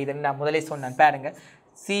கரைசலாக அமையுதுன்னு நான் முதலே சொன்னேன். பாருங்கள்,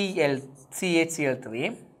 CHCl3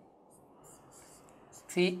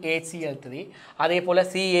 அதே போல்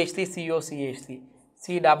CH3COCH3 C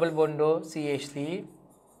டபுள் பொண்டோ CH3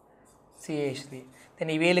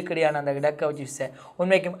 தென் இவைகளுக்கிடையான அந்த இடக்கவச்சிச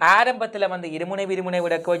உண்மைக்கும் ஆரம்பத்தில் வந்து இருமுனைவு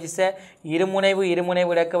இடக்கவச்சிச இருமுனைவு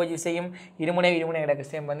இடக்கவச்சிசையும் இருமுனைவு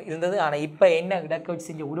இடக்கவச்சிசையும் வந்து இருந்தது. ஆனால் இப்போ என்ன இடக்கவச்சி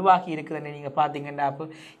செஞ்சு உருவாக்கி இருக்குதுன்னு நீங்கள் பார்த்தீங்கன்னா அப்போ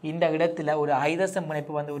இந்த இடத்துல ஒரு ஐதசம்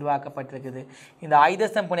பிணைப்பு வந்து உருவாக்கப்பட்டிருக்குது. இந்த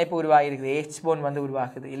ஐதசம் பிணைப்பு உருவாகி இருக்குது, H போன் வந்து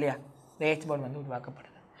உருவாக்குது இல்லையா, இந்த H போன் வந்து உருவாக்கப்படுது.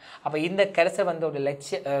 அப்போ இந்த கரைசல் வந்து ஒரு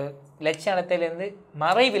லட்சணத்திலேருந்து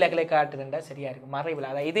மறை விலகலை காட்டுதுன்றா சரியாக இருக்குது. மறை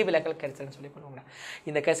விலகல், அதாவது எது விலகல் கரைசல்னு சொல்லி பண்ணுவோம்னா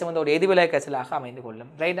இந்த கரைசல் வந்து ஒரு எது விலகல் கரைசலாக அமைந்து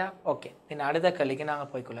கொள்ளும். ரைட்டா, ஓகே. இன்னும் அடுத்த கல்விக்கு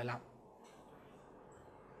நாங்கள் போய்கொள்ளலாம்.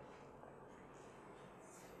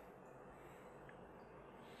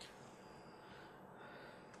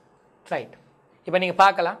 ரைட், இப்போ நீங்கள்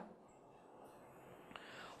பார்க்கலாம்,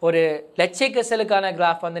 ஒரு லட்சிய கரைசலுக்கான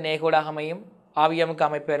கிராஃப் வந்து நேர்கோடாக அமையும், ஆவியமுக்கு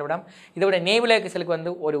அமைப்பு ஏற்படும். இதோட நேர்விலக கரைசலுக்கு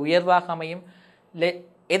வந்து ஒரு உயர்வாக அமையும்,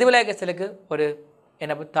 எதிர்விலக கரைசலுக்கு ஒரு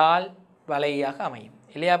என்ன தாழ் வலையாக அமையும்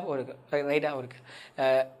இல்லையா, ஒரு ரைட்டாக ஒரு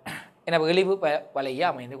என்ன இழிவு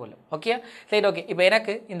வலையாக அமைந்து கொள்ளும். Okay, right, okay. இப்போ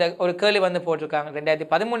எனக்கு இந்த ஒரு கேள்வி வந்து போட்டிருக்காங்க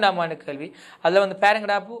 2013ஆம் ஆண்டு கேள்வி. அதில் வந்து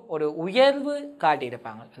பேரங்கிராஃபு ஒரு உயர்வு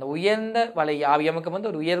காட்டியிருப்பாங்க. அந்த உயர்ந்த வலை ஆவியமுக்கு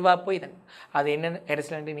வந்து ஒரு உயர்வாக போய் இதன் அது என்னென்ன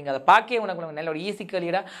கரைசல் நீங்கள் அதை பார்க்க உனக்கு நல்ல ஒரு ஈஸி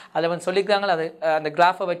கேள்விடா. அதில் வந்து சொல்லியிருக்காங்க, அது அந்த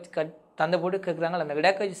கிராஃபை வச்சு தந்து போட்டு கேட்குறாங்க, அந்த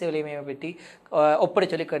இடக்கவச்சி விலைமையை பற்றி ஒப்படை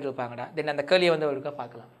சொல்லி கேட்டிருப்பாங்கடா. தென் அந்த கேள்வியை வந்து ஒருக்கா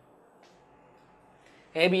பார்க்கலாம்.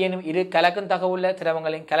 ஏபிஎனும் இரு கலக்கும் தகவுள்ள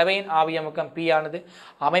திரவங்களின் கலவையின் ஆவி அமுக்கம் P ஆனது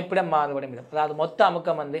அமைப்பிடம் மாறுபடும் விதம், அதாவது மொத்த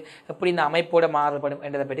அமுக்கம் வந்து எப்படி இந்த அமைப்போட மாறுபடும்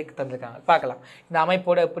என்றதை பற்றி தந்திருக்காங்க. பார்க்கலாம், இந்த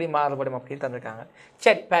அமைப்போட எப்படி மாறுபடும் அப்படின்னு தந்திருக்காங்க.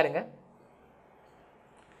 சரி பாருங்க,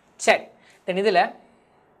 சரி தென் இதில்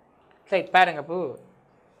ரைட் பாருங்க, இப்போ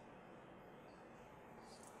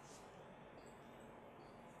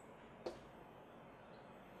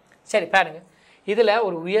சரி பாருங்க, இதில்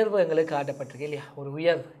ஒரு உயர்வு எங்களுக்கு காட்டப்பட்டிருக்கு இல்லையா, ஒரு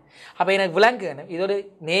உயர்வு. அப்போ எனக்கு விலங்குன்னு இது ஒரு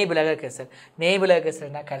நேர்விலக கரைசல். நேர்விலக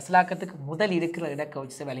கரைசல்னா கரைசலாக்கத்துக்கு முதல் இருக்கிற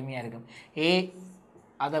இடக்கவச்சி வலிமையாக இருக்கும். A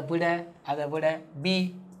அதை விட B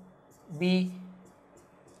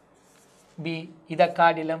இதை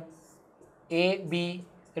காட்டிலும் AB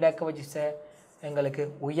இடக்கவச்சி எங்களுக்கு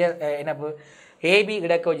உயர் என்ன AB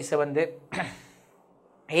இடக்கவச்சி வந்து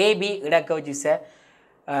AB இடக்கவச்சி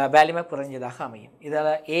வலிமை குறைஞ்சதாக அமையும்.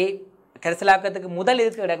 இதில் கரைசலாக்கத்துக்கு முதல்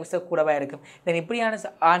இருக்கிற இடக்கவச்சி கூடவே இருக்கும். தென் இப்படியான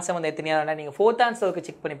ஆன்சர் வந்து எத்தனையான நீங்கள் 4th ஆன்சருக்கு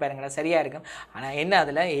செக் பண்ணி பாருங்களா, சரியாக இருக்கும். ஆனால் என்ன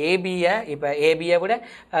அதில் ஏபியை விட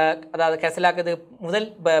அதாவது கரைசலாக்கத்துக்கு முதல்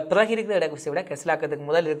பிறகு இருக்கிற இடக்கவச்சியை விட கரைசலாக்கத்துக்கு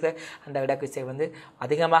முதல் இருக்கிற அந்த இடக்கவச்சி வந்து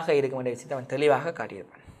அதிகமாக இருக்க வேண்டிய விஷயத்தை அவன் தெளிவாக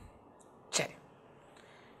காட்டியிருப்பான். சரி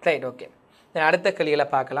ரைட், ஓகே. அடுத்த கேள்விகளை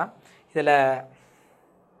பார்க்கலாம். இதில்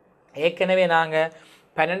ஏற்கனவே நாங்கள்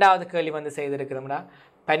 12வது கேள்வி வந்து செய்திருக்கிறோம்னா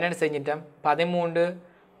 12 செஞ்சிட்டோம் 13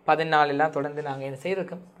 14 எல்லாம் தொடர்ந்து நாங்கள் என்ன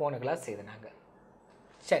செய்திருக்கோம் போன கிளாஸ் செய்தினாங்க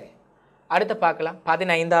சரி அடுத்து பார்க்கலாம்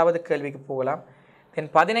 15வது கேள்விக்கு போகலாம் தென்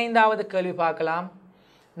 15வது கேள்வி பார்க்கலாம்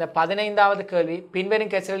இந்த 15வது கேள்வி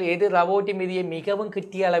பின்வரும் கேஸ்கள் எது ரவோட்டி மீதியை மிகவும்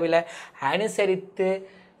கிட்டிய அளவில் அனுசரித்து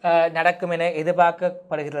நடக்கும் என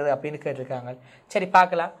எதிர்பார்க்கப்படுகிறது அப்படின்னு கேட்டிருக்காங்க சரி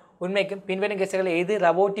பார்க்கலாம் உண்மைக்கும் பின்வரும் கேஸ்கள் எது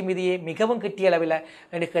ரவோட்டி மீதியை மிகவும் கிட்டிய அளவில்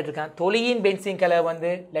என்று கேட்டிருக்காங்க தொலியின் பென்சின் கலவை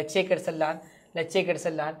வந்து லட்சிய கெடுசல்லான்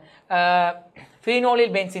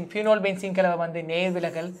ஃபீனோல் பென்சின் கலவை வந்து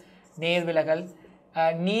நேர்விலகல்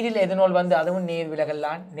நீரில் எதனோல் வந்து அதுவும்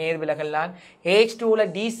நேர்விலகல்லான் H2ல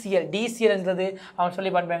DCl என்றது அவன்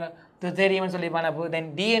சொல்லி பண்ணுவாங்க தெரியும்னு சொல்லி பண்ண தென்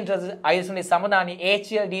டி என்றது ஐசோனிய சமதானி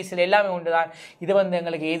HCl DCl எல்லாமே உண்டு தான் இது வந்து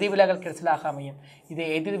எங்களுக்கு எதிர்விலகல் கெடுசலாக அமையும்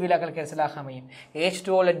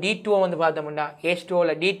H2ல D2 வந்து பார்த்தோம்னா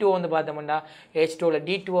H2ல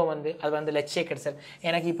வந்து அது வந்து லட்சிய கெடுசல்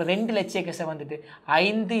எனக்கு இப்போ 2 லட்சிய கெடுசல் வந்துட்டு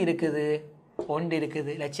 5 இருக்குது 1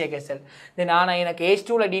 இருக்குது லட்சிய கெடுசல் தென் ஆனால் எனக்கு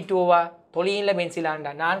H2ல D2வா தொலியில்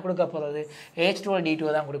பென்சிலான்டா நான் கொடுக்க போகிறது H2ல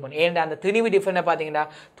D2 தான் கொடுக்கணும் ஏன்டா அந்த திணிவு டிஃப்ரெண்ட்டை பார்த்தீங்கன்னா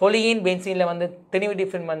தொலியின் பென்சிலில் வந்து திணிவு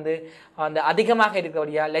டிஃப்ரெண்ட் வந்து அந்த அதிகமாக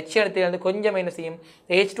இருக்கிறபடியா லட்சியத்தில் வந்து கொஞ்சம் என்ன செய்யும்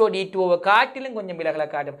H2 D2வை காட்டிலும் கொஞ்சம் விலகலை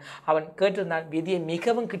காட்டும் அவன் கேட்டிருந்தான் விதியை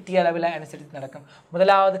மிகவும் கிட்டிய அளவில் அனுசரித்து நடக்கும்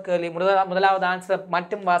முதலாவது கேள்வி முதலாவது ஆன்சர்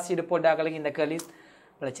மட்டும் வாசிட்டு போட்டாக்களுக்கு இந்த கேள்வி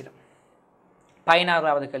விளைச்சிடும்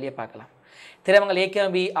 16வது கேள்வியை பார்க்கலாம் திரவங்கள் A,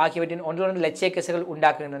 B ஆகியவற்றின் ஒன்றொன்று லட்சிய கெசுகள்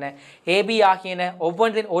உண்டாக்குகின்றன AB ஆகியன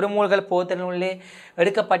ஒவ்வொன்றின் ஒரு மூல்கள் போத்தலினுள்ளே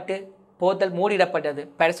எடுக்கப்பட்டு போத்தல் மூடிடப்பட்டது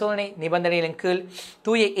பரிசோதனை நிபந்தனைகளின் கீழ்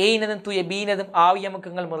தூய ஏயினதும் தூய பீனதும்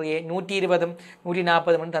ஆவியமுக்கங்கள் முறையே 120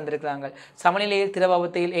 140 தந்திருக்கிறாங்க சமநிலையில்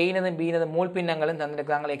திரவத்தையில் ஏயினதும் பீனதும் மூல் பின்னங்களும்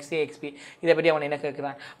தந்திருக்கிறாங்க XA XB இதை பற்றி அவன் என்ன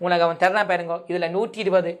கேட்கிறான் உனக்கு அவன் தரலாம் பாருங்க இதில்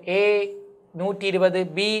 120 A 120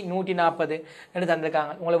 B 140 என்று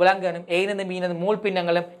தந்திருக்காங்க உங்களுக்கு விளங்கணும் ஏயினதும் பீனதும் மூல்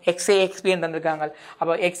பின்னங்களும் XA XB தந்திருக்காங்க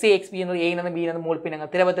அப்போ XA XB என்பது ஏயினதும் பீனதும் மூல் பின்னங்கள்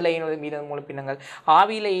திரவத்தில் ஏயினதும் பீனதும் மூல் பின்னங்கள்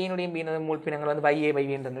ஆவியில் ஏயினுடையும் பீனதும் மூல் பின்னங்கள் வந்து YA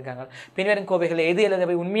YB தந்திருக்காங்க பின்வரும் கோவைகள் எது எழுத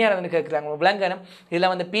உண்மையானதுன்னு கேட்குறாங்க விளங்கணும்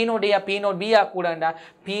இதில் வந்து P0 B கூடண்டா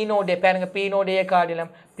P0 பாருங்க P0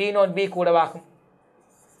 காட்டிலும் P0 B கூடவாகும்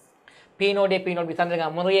P0 B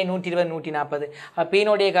தந்திருக்காங்க முறையே 120 140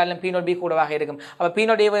 P0 காலம் P0 B கூடவாக இருக்கும் அப்போ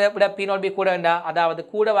P0 விட P0 B கூட அதாவது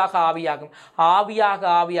கூடவாக ஆவியாக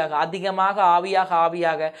அதிகமாக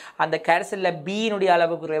ஆவியாக அந்த கரைசலில் B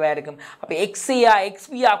அளவு குறைவாக இருக்கும் அப்போ XA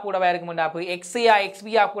XB கூடவாக இருக்கும்டா அப்போ XA XB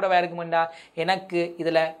கூடவாக இருக்கும்டா எனக்கு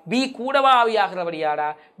இதில் B கூடவா ஆவியாகிறபடியாடா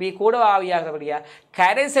B கூடவா ஆவியாகிறபடியா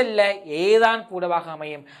கரைசலில் ஏதான் கூடவாக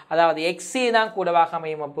அமையும் அதாவது XA தான் கூடவாக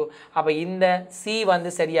அமையும் அப்போ இந்த C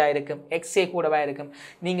வந்து சரியாக இருக்கும் XA கூடவாக இருக்கும்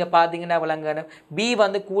நீங்கள் பார்த்தீங்கன்னா விளங்கணும் B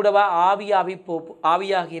வந்து கூடவா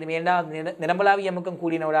ஆவியாகிடும் ஏன்னா நிரம்பலாவி எமுக்கம்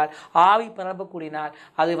கூடினவரால் ஆவி பரப்ப கூடினால்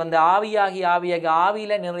அது வந்து ஆவியாகி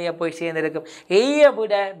ஆவியில் நிறைய போய் சேர்ந்திருக்கும் Aயை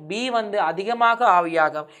விட B வந்து அதிகமாக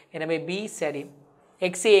ஆவியாகும் எனவே B சரி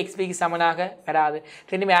XA XBக்கு சமனாக வராது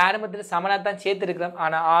ரெண்டுமே ஆரம்பத்தில் சமனாக தான் சேர்த்துருக்கிறோம்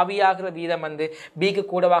ஆனால் ஆவியாகிற வீதம் வந்து Bக்கு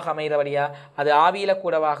கூடவாக அமைகிறபடியா அது ஆவியில்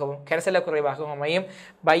கூடவாகவும் கரைசலில் குறைவாகவும் அமையும்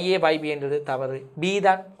YA YB என்றது தவறு B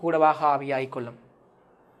தான் கூடவாக ஆவியாகிக்கொள்ளும்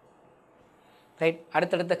ரைட்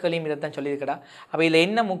அடுத்தடுத்த கேள்வியும் இதைத்தான் சொல்லியிருக்கடா அப்போ இதில்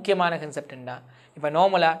என்ன முக்கியமான கன்செப்ட்னா இப்போ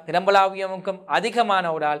நார்மலாக நிரம்பலாவியமுக்கும் அதிகமான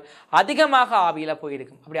ஒரு ஆள் அதிகமாக ஆவியில்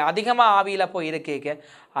போயிருக்கும் அப்படி அதிகமாக ஆவியில் போய் இருக்க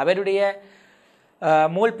அவருடைய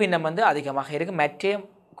மூல் பின்னம் வந்து அதிகமாக இருக்குது மற்ற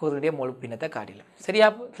கூறுடைய மூல் பின்னத்தை காட்டிலும் சரியா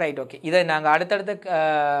ரைட் ஓகே இதை நாங்கள் அடுத்தடுத்த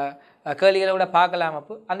கேள்விகளை கூட பார்க்கலாம்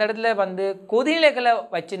அப்போ அந்த இடத்துல வந்து கொதிநிலைகளை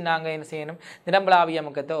வச்சு நாங்கள் என்ன செய்யணும்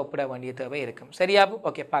நிரம்பலாவியமுக்கத்தை ஒப்பிட வேண்டிய தேவை இருக்கும் சரியா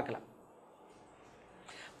ஓகே பார்க்கலாம்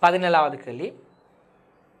 17வது கேள்வி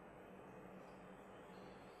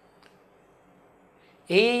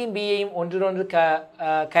ஏயும் பியையும் ஒன்றொன்று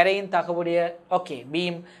கரையின் தகவுடைய ஓகே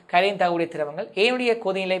பியும் கரையின் தகவுடைய திரவங்கள் ஏனுடைய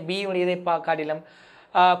கொதிநிலை பியுடையதை காட்டிலும்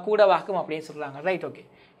கூடவாக்கும் அப்படின்னு சொல்கிறாங்க ரைட் ஓகே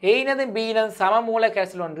ஏயினதும் பியினதும் சமமூல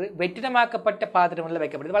கரைசல் ஒன்று வெற்றிடமாக்கப்பட்ட பாத்திரங்களில்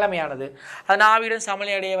வைக்கப்படுது வளமையானது அதன் ஆவியுடன்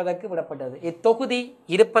சமநிலை அடைவதற்கு விடப்பட்டது இத்தொகுதி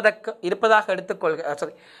இருப்பதாக எடுத்துக்கொள்க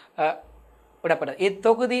விடப்பட்டது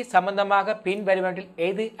இத்தொகுதி சம்பந்தமாக பின்வருவற்றில்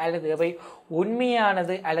எது அல்லது எவை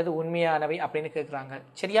உண்மையானது அல்லது உண்மையானவை அப்படின்னு கேட்குறாங்க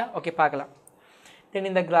சரியா ஓகே பார்க்கலாம் தென்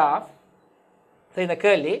இந்த கிராஃப் இந்த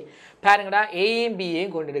கேள்வி பாருங்கடா ஏயும்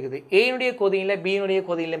பியையும் கொண்டு இருக்குது ஏனுடைய கொதியில் பியினுடைய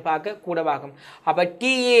கொதியிலையும் பார்க்க கூடவாகும் அப்போ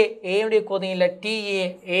ஏனுடைய கொதியில்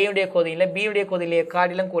ஏனுடைய கொதியில் பியுடைய கொதியிலே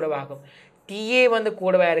காட்டிலும் கூடவாகும் டிஏ வந்து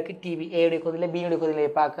கூடவாக இருக்குது டிவி ஏடைய கொதிலை பியுடைய கொதிலை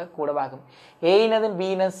பார்க்க கூடவாகும் ஏனதும்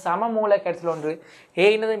பீனஸ் சமமூல கேட்சல் ஒன்று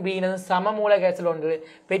ஏனதும் பீனஸ் சமமூல கேட்சல் ஒன்று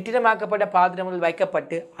வெற்றிடமாக்கப்பட்ட பாத்திரம் முதல்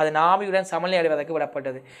வைக்கப்பட்டு அதன் ஆவியுடன் சமநிலை அடைவதற்கு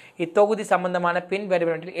விடப்பட்டது இத்தொகுதி சம்பந்தமான பின்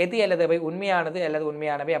வருவனற்றில் எது அல்லது உண்மையானது அல்லது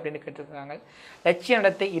உண்மையானவை அப்படின்னு கேட்டிருக்காங்க லட்சிய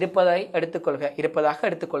நடத்தை இருப்பதாக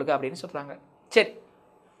எடுத்துக்கொள்க அப்படின்னு சொல்கிறாங்க சரி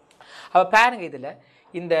அப்போ பாருங்க இதில்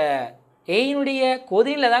இந்த ஏயினுடைய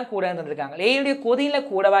கொதினில் தான் கூட இருந்திருக்காங்க ஏயினுடைய கொதினில்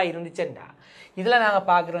கூடவா இருந்துச்சுண்டா இதில் நாங்கள்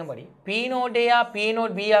பார்க்குறபடி பீனோட்டையா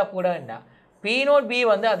பீனோட் பியா கூடண்டா பீனோட் பி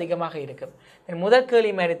வந்து அதிகமாக இருக்கும் முதல்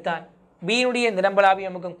கேள்வி மாதிரித்தான் பீனுடைய நிரம்பலாவி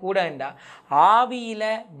அமுக்கம் கூடண்டா ஆவியில்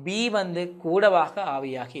பி வந்து கூடவாக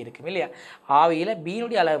ஆவியாகி இருக்கும் இல்லையா ஆவியில்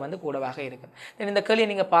பீனுடைய அளவு வந்து கூடவாக இருக்கும் இந்த கேள்வியை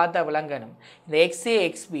நீங்கள் பார்த்தா விளங்கணும் இந்த எக்ஸ்ஏ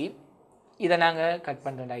எக்ஸ்பி இதை நாங்கள் கட்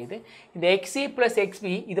பண்ணுறோம்டா இது இந்த எக்ஸ்ஏ ப்ளஸ்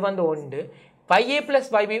எக்ஸ்பி இது வந்து ஒன்று YA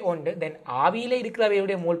 + YB உண்டு தென் ஆவியில்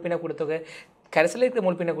இருக்கிறவையுடைய மூல்பினை கொடுத்தவங்க கடைசியில் இருக்கிற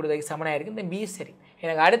மூல்பினை கொடுத்தவங்க சமனாக இருக்குது இந்த பி சரி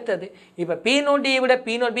எனக்கு அடுத்தது இப்போ P0 D விட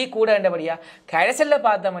P0 B கூட என்றபடியா கடைசியில்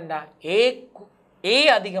பார்த்தோம்னா ஏ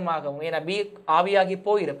அதிகமாகவும் ஏன்னா பி ஆவியாகி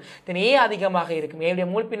போயிடும் தென் ஏ அதிகமாக இருக்கும் ஏவுடைய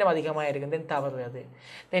மூல்பினம் அதிகமாக இருக்கும் தென் தவறு அது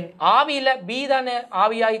தென் ஆவியில் பி தானே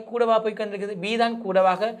ஆவியாகி கூடவா போய் கொண்டிருக்குது பி தான்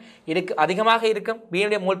கூடவாக அதிகமாக இருக்கும்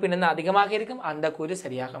பியுடைய மூல்பினம் தான் அதிகமாக இருக்கும் அந்த கூறு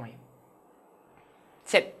சரியாக அமையும்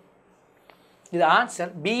சரி இது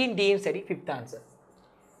ஆன்சர் பியும் டியும் சரி 5th ஆன்சர்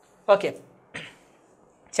ஓகே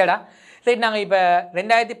சரிடா ரைட் நாங்கள் இப்போ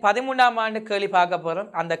 2013ஆம் ஆண்டு கேள்வி பார்க்க போகிறோம்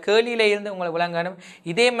அந்த கேள்வியில் இருந்து உங்களுக்கு விளங்கணும்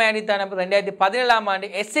இதே மாதிரி தான் 2017ஆம் ஆண்டு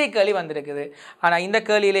எஸ்ஏ கேள்வி வந்திருக்குது ஆனால் இந்த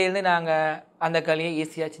கேள்வியில் இருந்து நாங்கள் அந்த கேள்வியை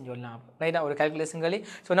ஈஸியாக செஞ்சு சொல்லலாம் ரைட்டா ஒரு கால்குலேஷன் கேள்வி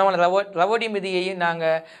ஸோ நம்ம ரவோடியம் விதியையும்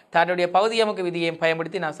நாங்கள் தன்னுடைய பகுதியமுக்கு விதியையும்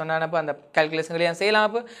பயன்படுத்தி நான் சொன்னப்போ அந்த கால்குலேஷன் கேள்வியும் செய்யலாம்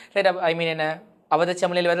அப்போ ரைட்டா ஐ மீன் என்ன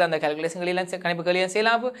அவதச்சமலையில் வருது அந்த கால்குலேஷன் கேள்வியெல்லாம் கணிப்பு கேள்வியும்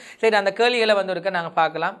செய்யலாம் அப்போ சரி அந்த கேள்விகளை வந்து இருக்க நாங்கள்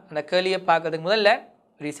பார்க்கலாம் அந்த கேள்வியை பார்க்கறதுக்கு முதல்ல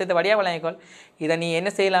ஒரு விஷயத்தை வடியாக வழங்கிக்கோள் இதை நீ என்ன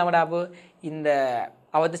செய்யலாமடா அப்போ இந்த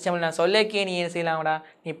அவதச்சமலை நான் சொல்லிக்கே நீ என்ன செய்யலாமடா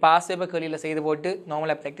நீ பாஸ் பேப்பர் கேள்வியில் செய்து போட்டு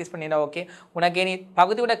நார்மலாக ப்ராக்டிஸ் பண்ணிடா ஓகே உனக்கே நீ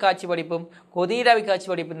பகுதியோட காட்சி படிப்பும் கொதிடாவி காட்சி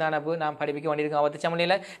படிப்பும் தான் அப்போ நான் படிப்பிக்க வேண்டியிருக்கேன்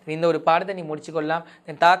அவதச்சமலையில் இந்த ஒரு பாடத்தை நீ முடிச்சுக்கொள்ளலாம்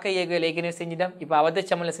தாக்க இயக்க ஏற்கனவே செஞ்சுட்டோம் இப்போ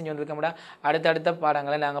அவதச்சமலை செஞ்சு வந்திருக்கோம்டா அடுத்தடுத்த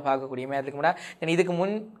பாடங்களை நாங்கள் பார்க்கக்கூடிய மாதிரி இருக்கும்டா இதுக்கு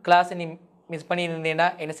முன் கிளாஸ் நீ மிஸ் பண்ணியிருந்தேன்னா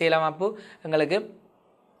என்ன செய்யலாம் அப்போ எங்களுக்கு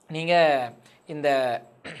நீங்கள் இந்த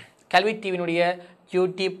கல்வி டிவியினுடைய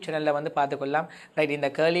யூடியூப் சேனலில் வந்து பார்த்துக்கொள்ளலாம் ரைட் இந்த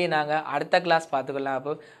கேள்வியை நாங்கள் அடுத்த கிளாஸ் பார்த்துக்கொள்ளலாம்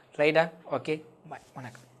அப்போ ரைட்டா ஓகே பாய்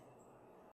வணக்கம்